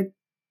when I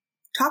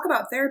talk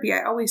about therapy,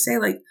 I always say,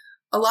 like,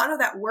 a lot of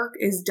that work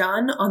is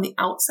done on the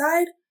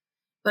outside,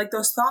 like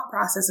those thought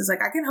processes.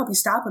 Like, I can help you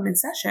stop them in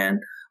session,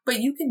 but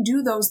you can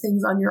do those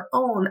things on your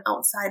own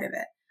outside of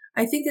it.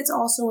 I think it's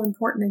also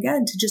important,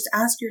 again, to just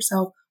ask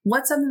yourself,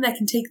 what's something that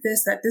can take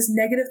that this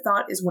negative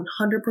thought is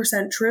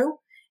 100% true,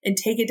 and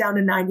take it down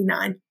to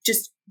 99.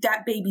 Just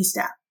that baby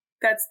step.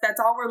 That's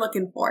all we're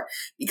looking for.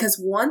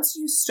 Because once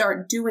you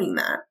start doing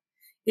that,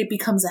 it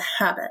becomes a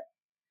habit.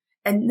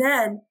 And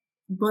then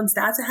once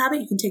that's a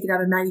habit, you can take it out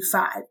of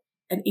 95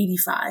 and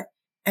 85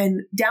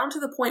 and down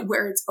to the point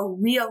where it's a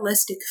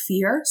realistic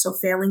fear. So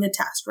failing a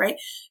test, right?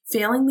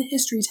 Failing the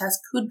history test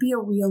could be a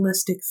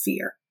realistic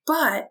fear.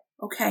 But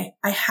okay,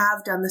 I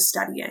have done the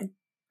studying.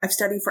 I've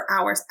studied for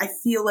hours. I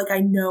feel like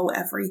I know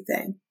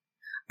everything.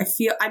 I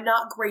feel I'm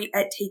not great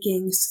at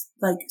taking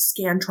like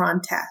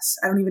Scantron tests.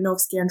 I don't even know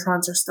if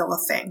Scantrons are still a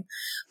thing,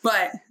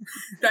 but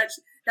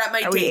that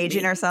might. Are we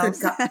aging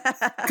ourselves?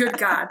 Good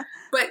God.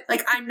 But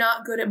like, I'm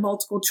not good at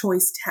multiple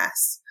choice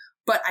tests,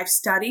 but I've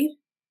studied.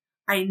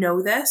 I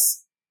know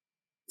this.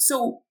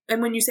 So,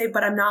 and when you say,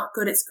 but I'm not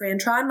good at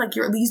Scantron, like,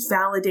 you're at least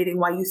validating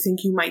why you think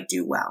you might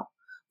do well,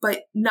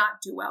 but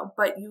not do well.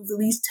 But you've at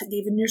least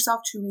given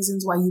yourself 2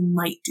 reasons why you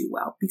might do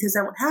well. Because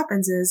then what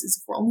happens is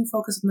if we're only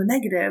focused on the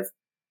negative,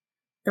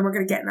 then we're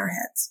going to get in our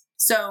heads.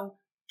 So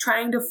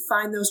trying to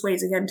find those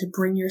ways, again, to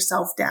bring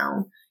yourself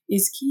down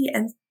is key.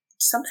 And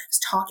sometimes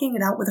talking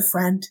it out with a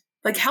friend,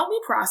 like, help me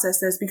process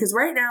this, because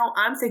right now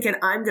I'm thinking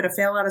I'm going to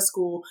fail out of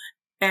school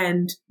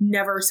and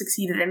never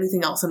succeed at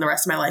anything else in the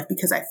rest of my life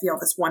because I failed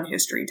this one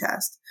history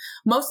test.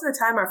 Most of the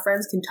time our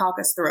friends can talk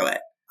us through it,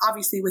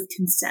 obviously with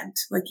consent.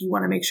 Like, you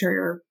want to make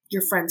sure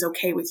your friend's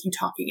okay with you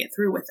talking it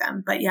through with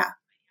them. But yeah.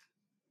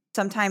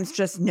 Sometimes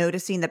just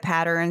noticing the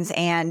patterns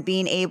and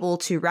being able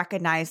to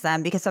recognize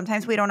them, because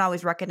sometimes we don't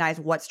always recognize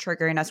what's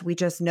triggering us. We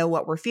just know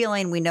what we're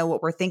feeling. We know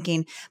what we're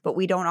thinking, but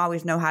we don't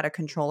always know how to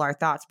control our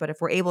thoughts. But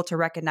if we're able to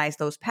recognize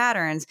those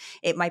patterns,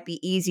 it might be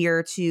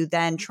easier to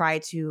then try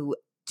to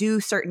do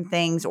certain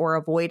things or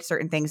avoid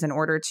certain things in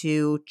order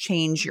to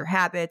change your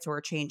habits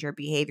or change your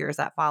behaviors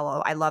that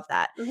follow. I love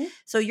that. Mm-hmm.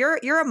 So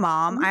you're a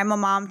mom. Mm-hmm. I'm a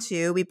mom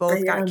too. We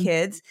both got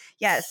kids.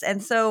 Yes.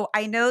 And so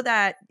I know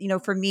that,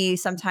 for me,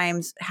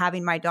 sometimes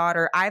having my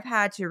daughter, I've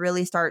had to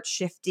really start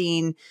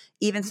shifting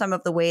even some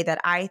of the way that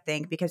I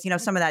think, because,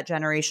 some of that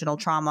generational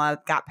trauma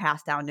got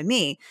passed down to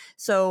me.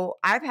 So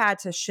I've had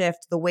to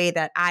shift the way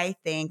that I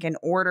think in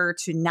order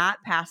to not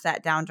pass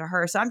that down to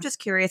her. So I'm just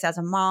curious, as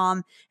a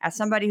mom, as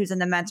somebody who's in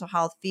the mental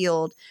health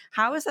field,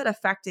 how has that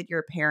affected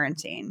your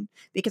parenting?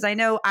 Because I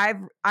know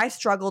I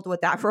struggled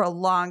with that for a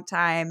long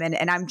time,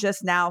 and I'm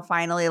just now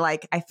finally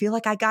like, I feel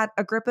like I got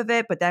a grip of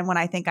it, but then when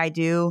I think I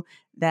do,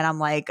 then I'm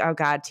like, oh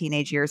God,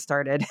 teenage years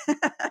started.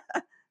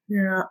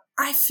 Yeah.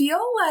 I feel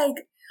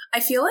like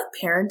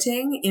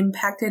parenting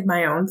impacted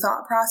my own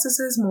thought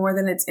processes more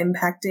than it's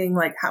impacting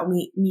like how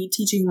me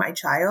teaching my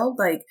child.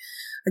 Like,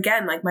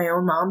 again, like my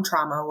own mom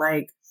trauma,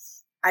 like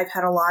I've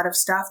had a lot of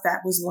stuff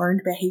that was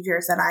learned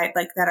behaviors that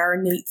that are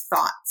innate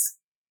thoughts.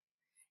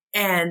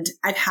 And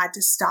I've had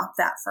to stop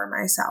that for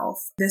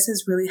myself. This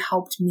has really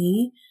helped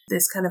me,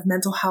 this kind of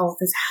mental health,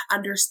 this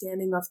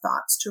understanding of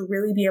thoughts, to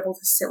really be able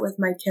to sit with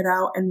my kid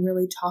out and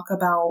really talk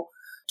about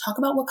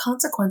what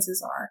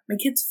consequences are. My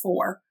kid's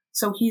 4,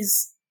 so he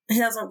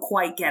doesn't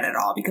quite get it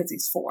all because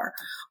he's 4.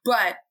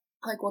 But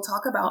like, we'll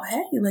talk about,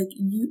 hey, like,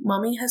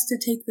 mommy has to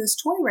take this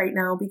toy right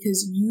now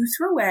because you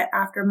threw it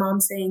after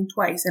mom saying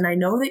twice. And I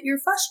know that you're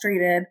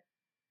frustrated,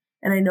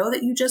 and I know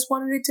that you just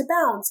wanted it to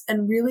bounce,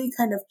 and really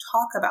kind of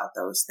talk about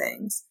those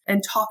things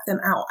and talk them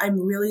out.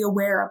 I'm really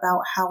aware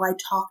about how I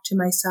talk to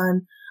my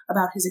son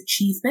about his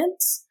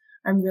achievements.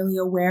 I'm really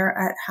aware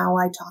at how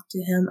I talk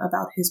to him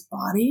about his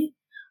body.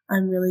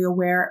 I'm really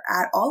aware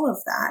at all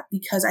of that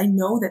because I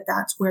know that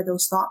that's where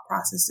those thought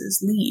processes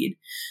lead.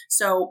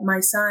 So my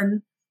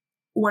son,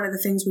 one of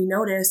the things we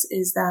notice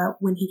is that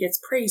when he gets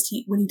praised,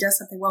 when he does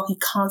something well, he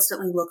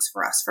constantly looks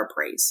for us for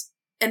praise.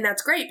 And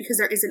that's great because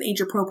there is an age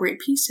appropriate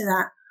piece to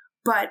that.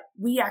 But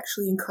we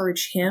actually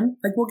encourage him,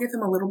 like we'll give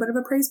him a little bit of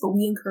a praise, but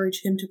we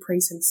encourage him to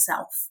praise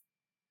himself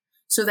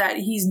so that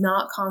he's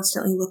not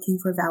constantly looking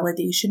for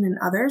validation in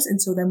others. And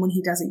so then when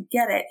he doesn't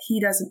get it, he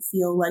doesn't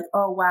feel like,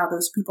 oh, wow,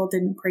 those people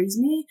didn't praise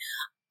me.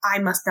 I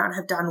must not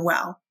have done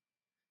well.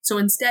 So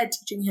instead,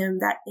 teaching him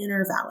that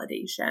inner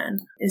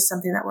validation is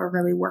something that we're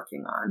really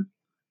working on.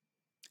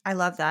 I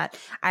love that.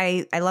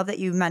 I love that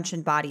you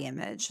mentioned body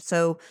image.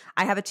 So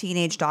I have a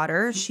teenage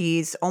daughter.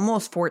 She's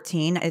almost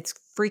 14. It's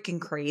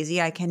freaking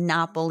crazy. I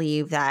cannot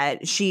believe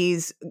that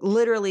she's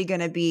literally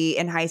going to be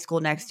in high school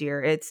next year.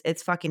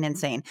 It's fucking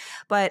insane.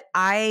 But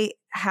I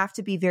have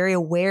to be very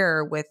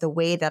aware with the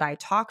way that I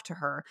talk to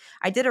her.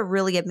 I did a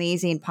really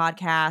amazing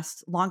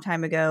podcast a long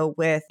time ago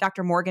with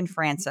Dr. Morgan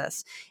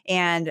Francis,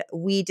 and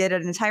we did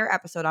an entire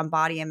episode on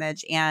body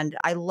image. And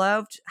I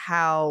loved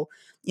how,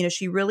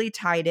 she really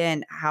tied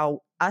in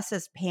how us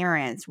as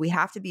parents, we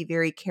have to be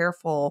very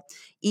careful,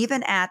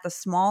 even at the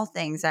small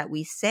things that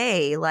we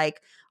say, like,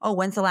 oh,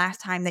 when's the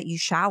last time that you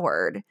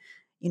showered?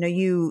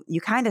 You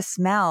kind of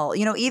smell,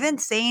 even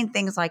saying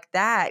things like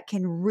that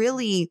can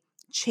really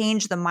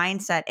change the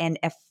mindset and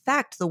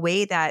affect the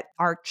way that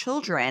our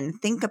children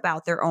think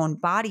about their own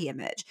body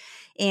image.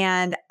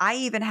 And I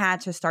even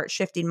had to start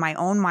shifting my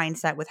own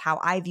mindset with how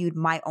I viewed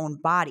my own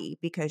body,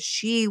 because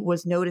she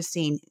was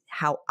noticing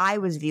how I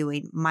was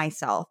viewing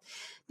myself,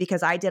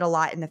 because I did a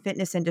lot in the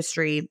fitness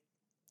industry.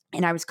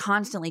 And I was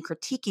constantly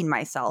critiquing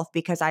myself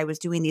because I was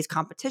doing these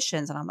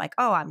competitions and I'm like,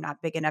 oh, I'm not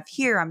big enough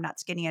here. I'm not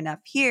skinny enough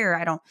here.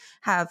 I don't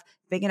have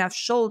big enough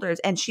shoulders.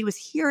 And she was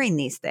hearing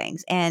these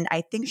things. And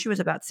I think she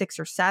was about 6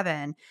 or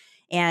 7,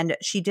 and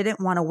she didn't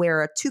want to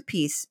wear a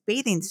 2-piece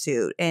bathing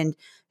suit. And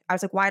I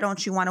was like, why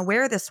don't you want to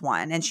wear this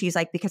one? And she's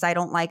like, because I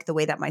don't like the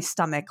way that my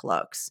stomach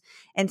looks.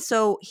 And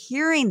so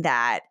hearing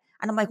that,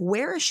 and I'm like,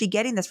 where is she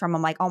getting this from?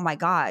 I'm like, oh my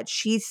God,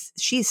 she's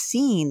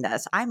seeing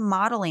this. I'm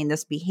modeling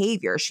this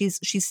behavior. She's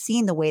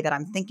seeing the way that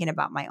I'm thinking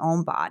about my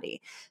own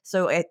body.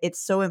 So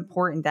it's so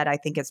important that I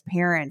think as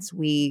parents,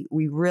 we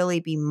really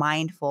be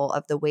mindful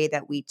of the way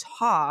that we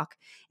talk,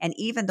 and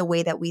even the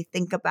way that we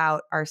think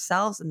about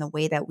ourselves and the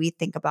way that we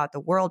think about the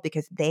world,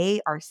 because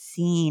they are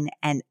seeing,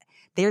 and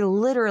they're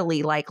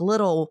literally like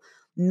little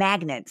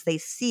magnets. They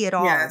see it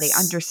all. Yes. They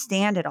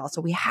understand it all. So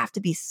we have to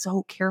be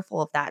so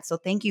careful of that. So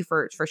thank you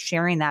for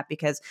sharing that,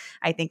 because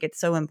I think it's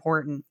so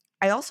important.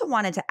 I also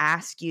wanted to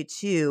ask you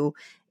too,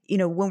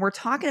 when we're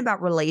talking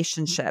about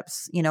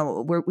relationships,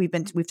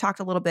 we've talked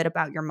a little bit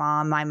about your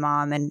mom, my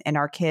mom, and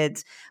our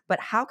kids, but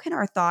how can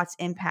our thoughts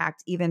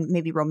impact even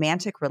maybe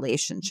romantic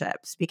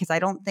relationships? Because I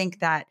don't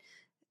think that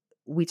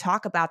we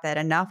talk about that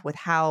enough, with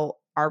how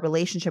our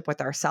relationship with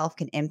ourselves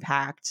can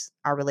impact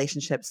our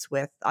relationships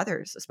with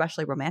others,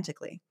 especially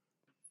romantically.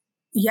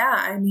 Yeah,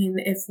 I mean,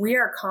 if we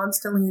are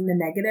constantly in the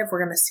negative, we're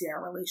going to see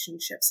our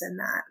relationships in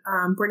that.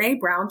 Brene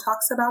Brown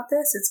talks about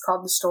this. It's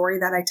called The Story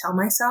That I Tell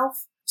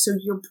Myself. So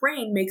your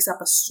brain makes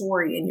up a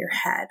story in your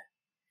head.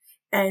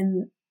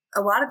 And a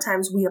lot of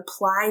times we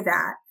apply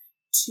that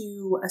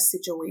to a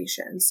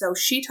situation. So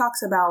she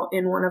talks about,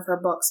 in one of her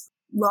books,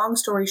 long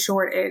story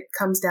short, it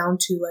comes down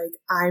to like,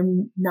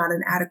 I'm not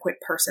an adequate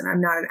person.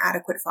 I'm not an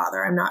adequate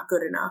father. I'm not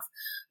good enough,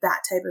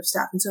 that type of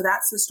stuff. And so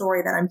that's the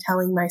story that I'm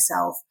telling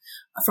myself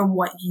from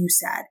what you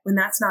said, when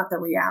that's not the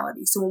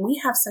reality. So when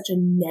we have such a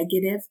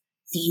negative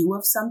view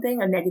of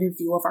something, a negative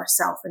view of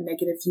ourselves, a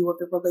negative view of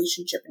the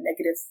relationship, a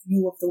negative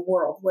view of the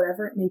world,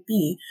 whatever it may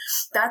be,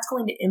 that's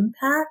going to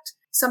impact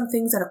some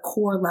things at a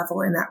core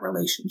level in that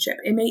relationship.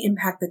 It may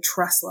impact the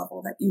trust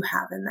level that you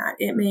have in that.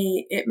 It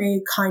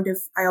may kind of,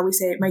 I always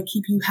say, it might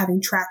keep you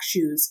having track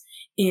shoes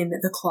in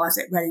the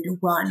closet ready to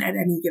run at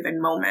any given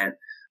moment.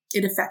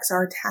 It affects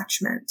our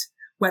attachment,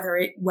 whether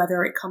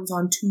it comes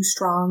on too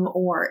strong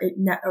or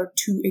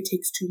it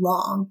takes too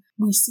long.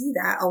 We see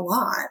that a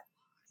lot.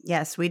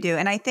 Yes, we do.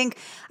 And I think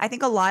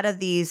a lot of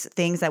these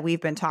things that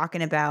we've been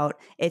talking about,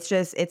 it's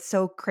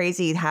so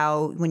crazy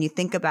how when you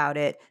think about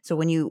it, so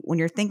when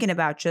you're thinking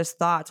about just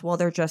thoughts, well,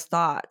 they're just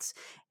thoughts.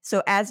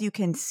 So as you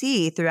can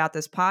see throughout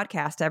this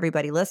podcast,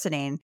 everybody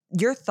listening,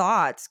 your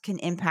thoughts can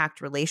impact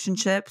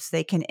relationships.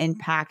 They can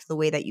impact the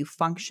way that you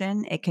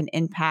function. It can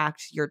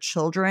impact your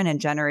children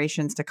and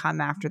generations to come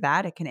after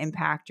that. It can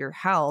impact your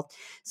health.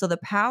 So the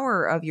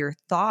power of your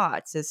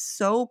thoughts is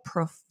so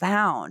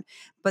profound.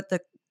 But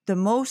the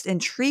most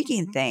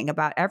intriguing thing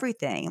about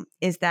everything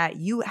is that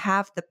you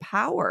have the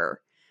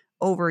power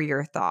over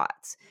your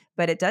thoughts,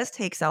 but it does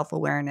take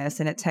self-awareness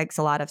and it takes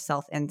a lot of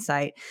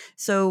self-insight.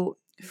 So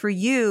for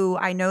you,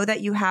 I know that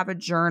you have a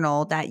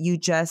journal that you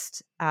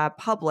just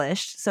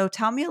published. So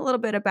tell me a little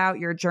bit about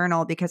your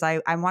journal, because I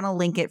want to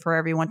link it for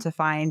everyone to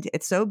find.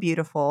 It's so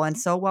beautiful and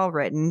so well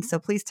written. So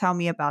please tell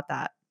me about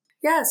that.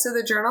 Yeah, so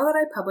the journal that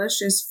I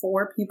published is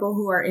for people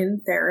who are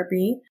in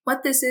therapy.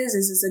 What this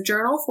is a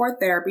journal for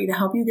therapy to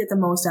help you get the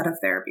most out of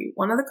therapy.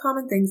 One of the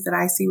common things that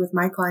I see with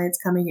my clients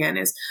coming in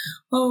is,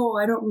 oh,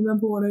 I don't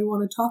remember what I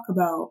want to talk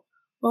about.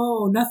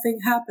 Oh, nothing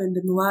happened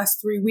in the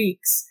last 3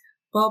 weeks.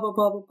 Blah, blah,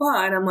 blah, blah,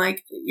 blah. And I'm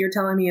like, you're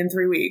telling me in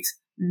 3 weeks,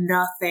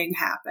 nothing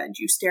happened.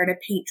 You stared at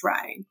paint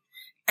drying.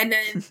 And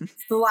then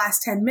the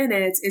last 10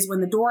 minutes is when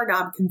the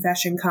doorknob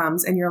confession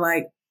comes and you're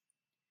like,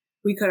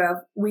 we could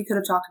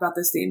have talked about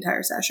this the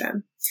entire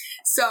session.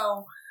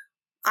 So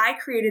I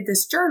created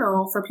this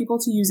journal for people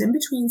to use in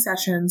between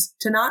sessions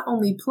to not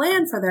only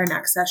plan for their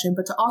next session,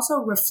 but to also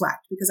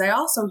reflect, because I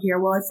also hear,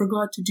 well, I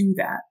forgot to do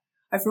that.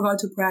 I forgot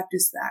to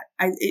practice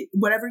that.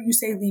 Whatever you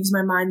say leaves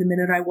my mind the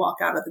minute I walk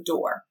out of the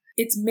door.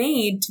 It's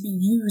made to be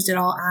used in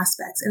all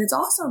aspects. And it's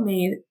also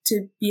made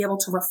to be able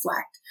to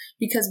reflect,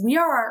 because we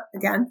are,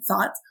 again,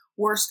 thought's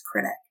worst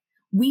critic.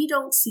 We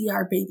don't see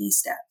our baby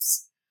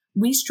steps.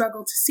 We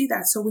struggle to see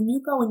that. So when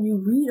you go and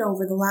you read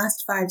over the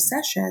last 5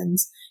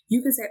 sessions,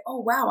 you can say,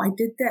 oh, wow, I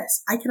did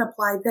this. I can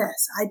apply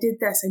this. I did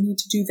this. I need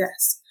to do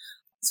this.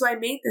 So I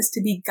made this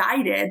to be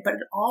guided, but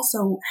it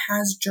also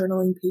has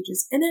journaling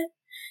pages in it.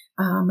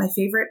 My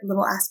favorite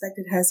little aspect,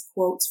 it has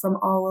quotes from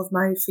all of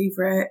my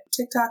favorite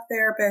TikTok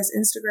therapists,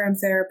 Instagram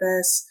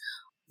therapists.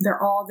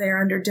 They're all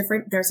there under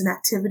there's an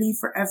activity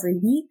for every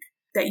week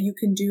that you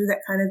can do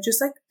that kind of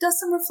just like does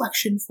some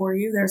reflection for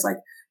you. There's like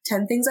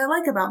 10 things I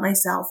like about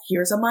myself.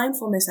 Here's a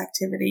mindfulness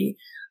activity.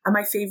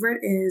 My favorite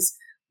is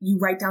you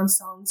write down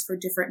songs for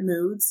different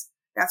moods.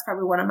 That's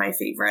probably one of my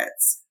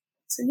favorites.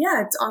 So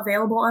yeah, it's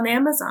available on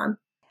Amazon.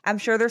 I'm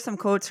sure there's some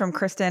quotes from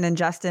Kristen and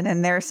Justin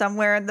in there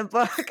somewhere in the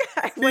book.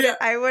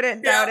 I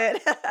wouldn't doubt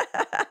it.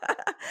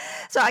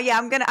 So yeah,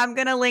 I'm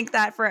gonna link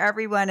that for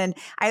everyone. And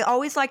I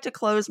always like to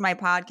close my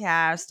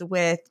podcast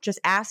with just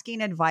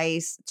asking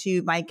advice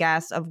to my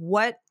guests of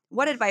what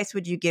advice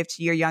would you give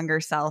to your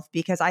younger self?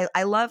 Because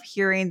I love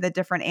hearing the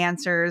different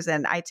answers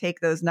and I take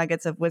those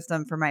nuggets of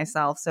wisdom for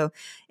myself. So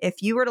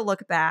if you were to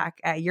look back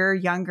at your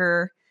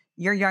younger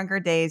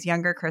days,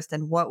 younger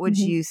Kristen, what would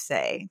you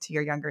say to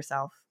your younger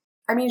self?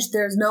 I mean,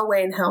 there's no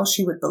way in hell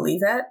she would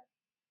believe it,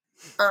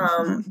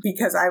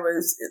 because I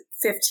was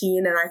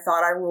 15 and I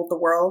thought I ruled the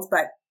world,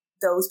 but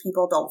those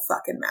people don't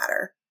fucking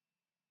matter.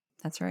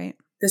 That's right.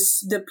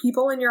 The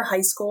people in your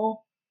high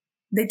school,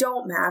 they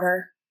don't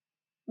matter.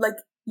 Like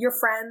your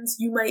friends,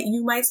 you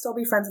might still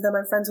be friends with them.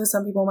 I'm friends with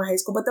some people in my high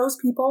school, but those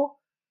people,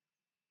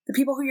 the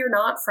people who you're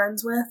not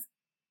friends with,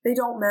 they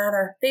don't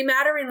matter. They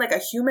matter in like a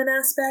human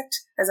aspect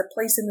as a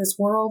place in this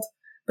world,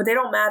 but they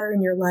don't matter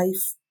in your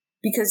life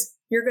because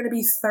you're going to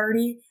be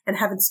 30 and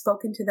haven't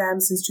spoken to them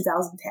since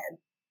 2010.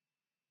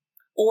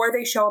 Or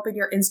they show up in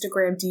your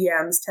Instagram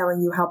DMs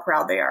telling you how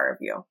proud they are of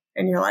you.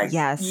 And you're like,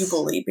 yes, you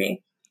believe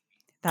me.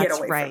 That's Get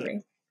away right. from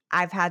me.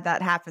 I've had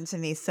that happen to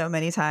me so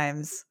many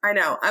times. I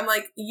know. I'm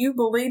like, you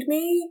believe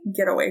me?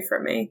 Get away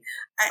from me.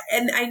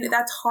 And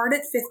that's hard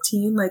at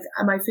 15. Like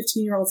my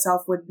 15-year-old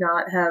self would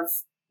not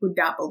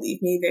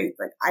believe me.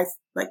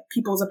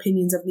 People's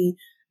opinions of me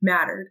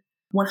mattered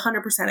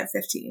 100% at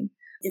 15.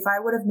 If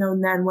I would have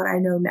known then what I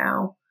know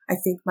now, I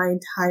think my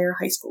entire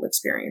high school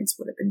experience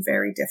would have been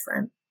very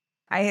different.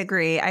 I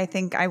agree. I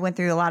think I went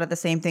through a lot of the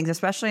same things,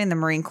 especially in the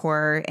Marine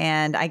Corps.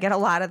 And I get a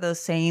lot of those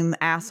same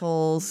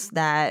assholes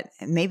that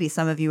maybe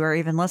some of you are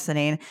even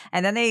listening.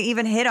 And then they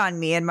even hit on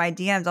me in my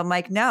DMs. I'm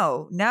like,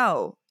 no,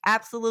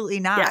 Absolutely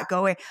not. Yeah.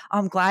 Going,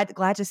 I'm glad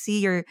to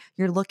see you're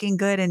looking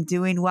good and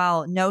doing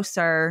well. No,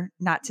 sir,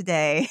 not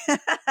today.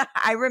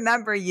 I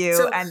remember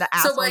you and the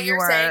asshole you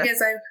were.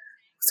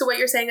 So what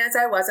you're saying is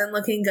I wasn't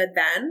looking good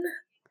then.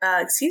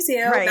 Excuse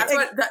you. Right.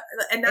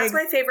 That's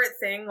my favorite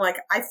thing. Like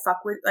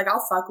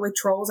I'll fuck with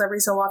trolls every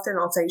so often.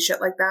 I'll say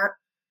shit like that.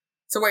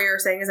 So what you're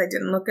saying is I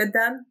didn't look good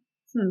then?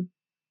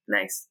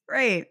 Nice.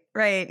 Right.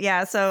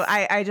 Yeah. So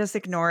I just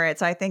ignore it.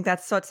 So I think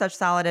that's such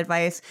solid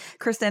advice.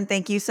 Kristen,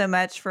 thank you so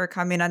much for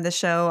coming on the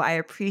show. I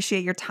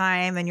appreciate your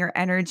time and your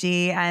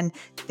energy. And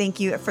thank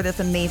you for this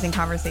amazing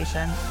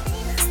conversation.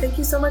 Thank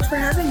you so much for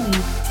having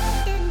me.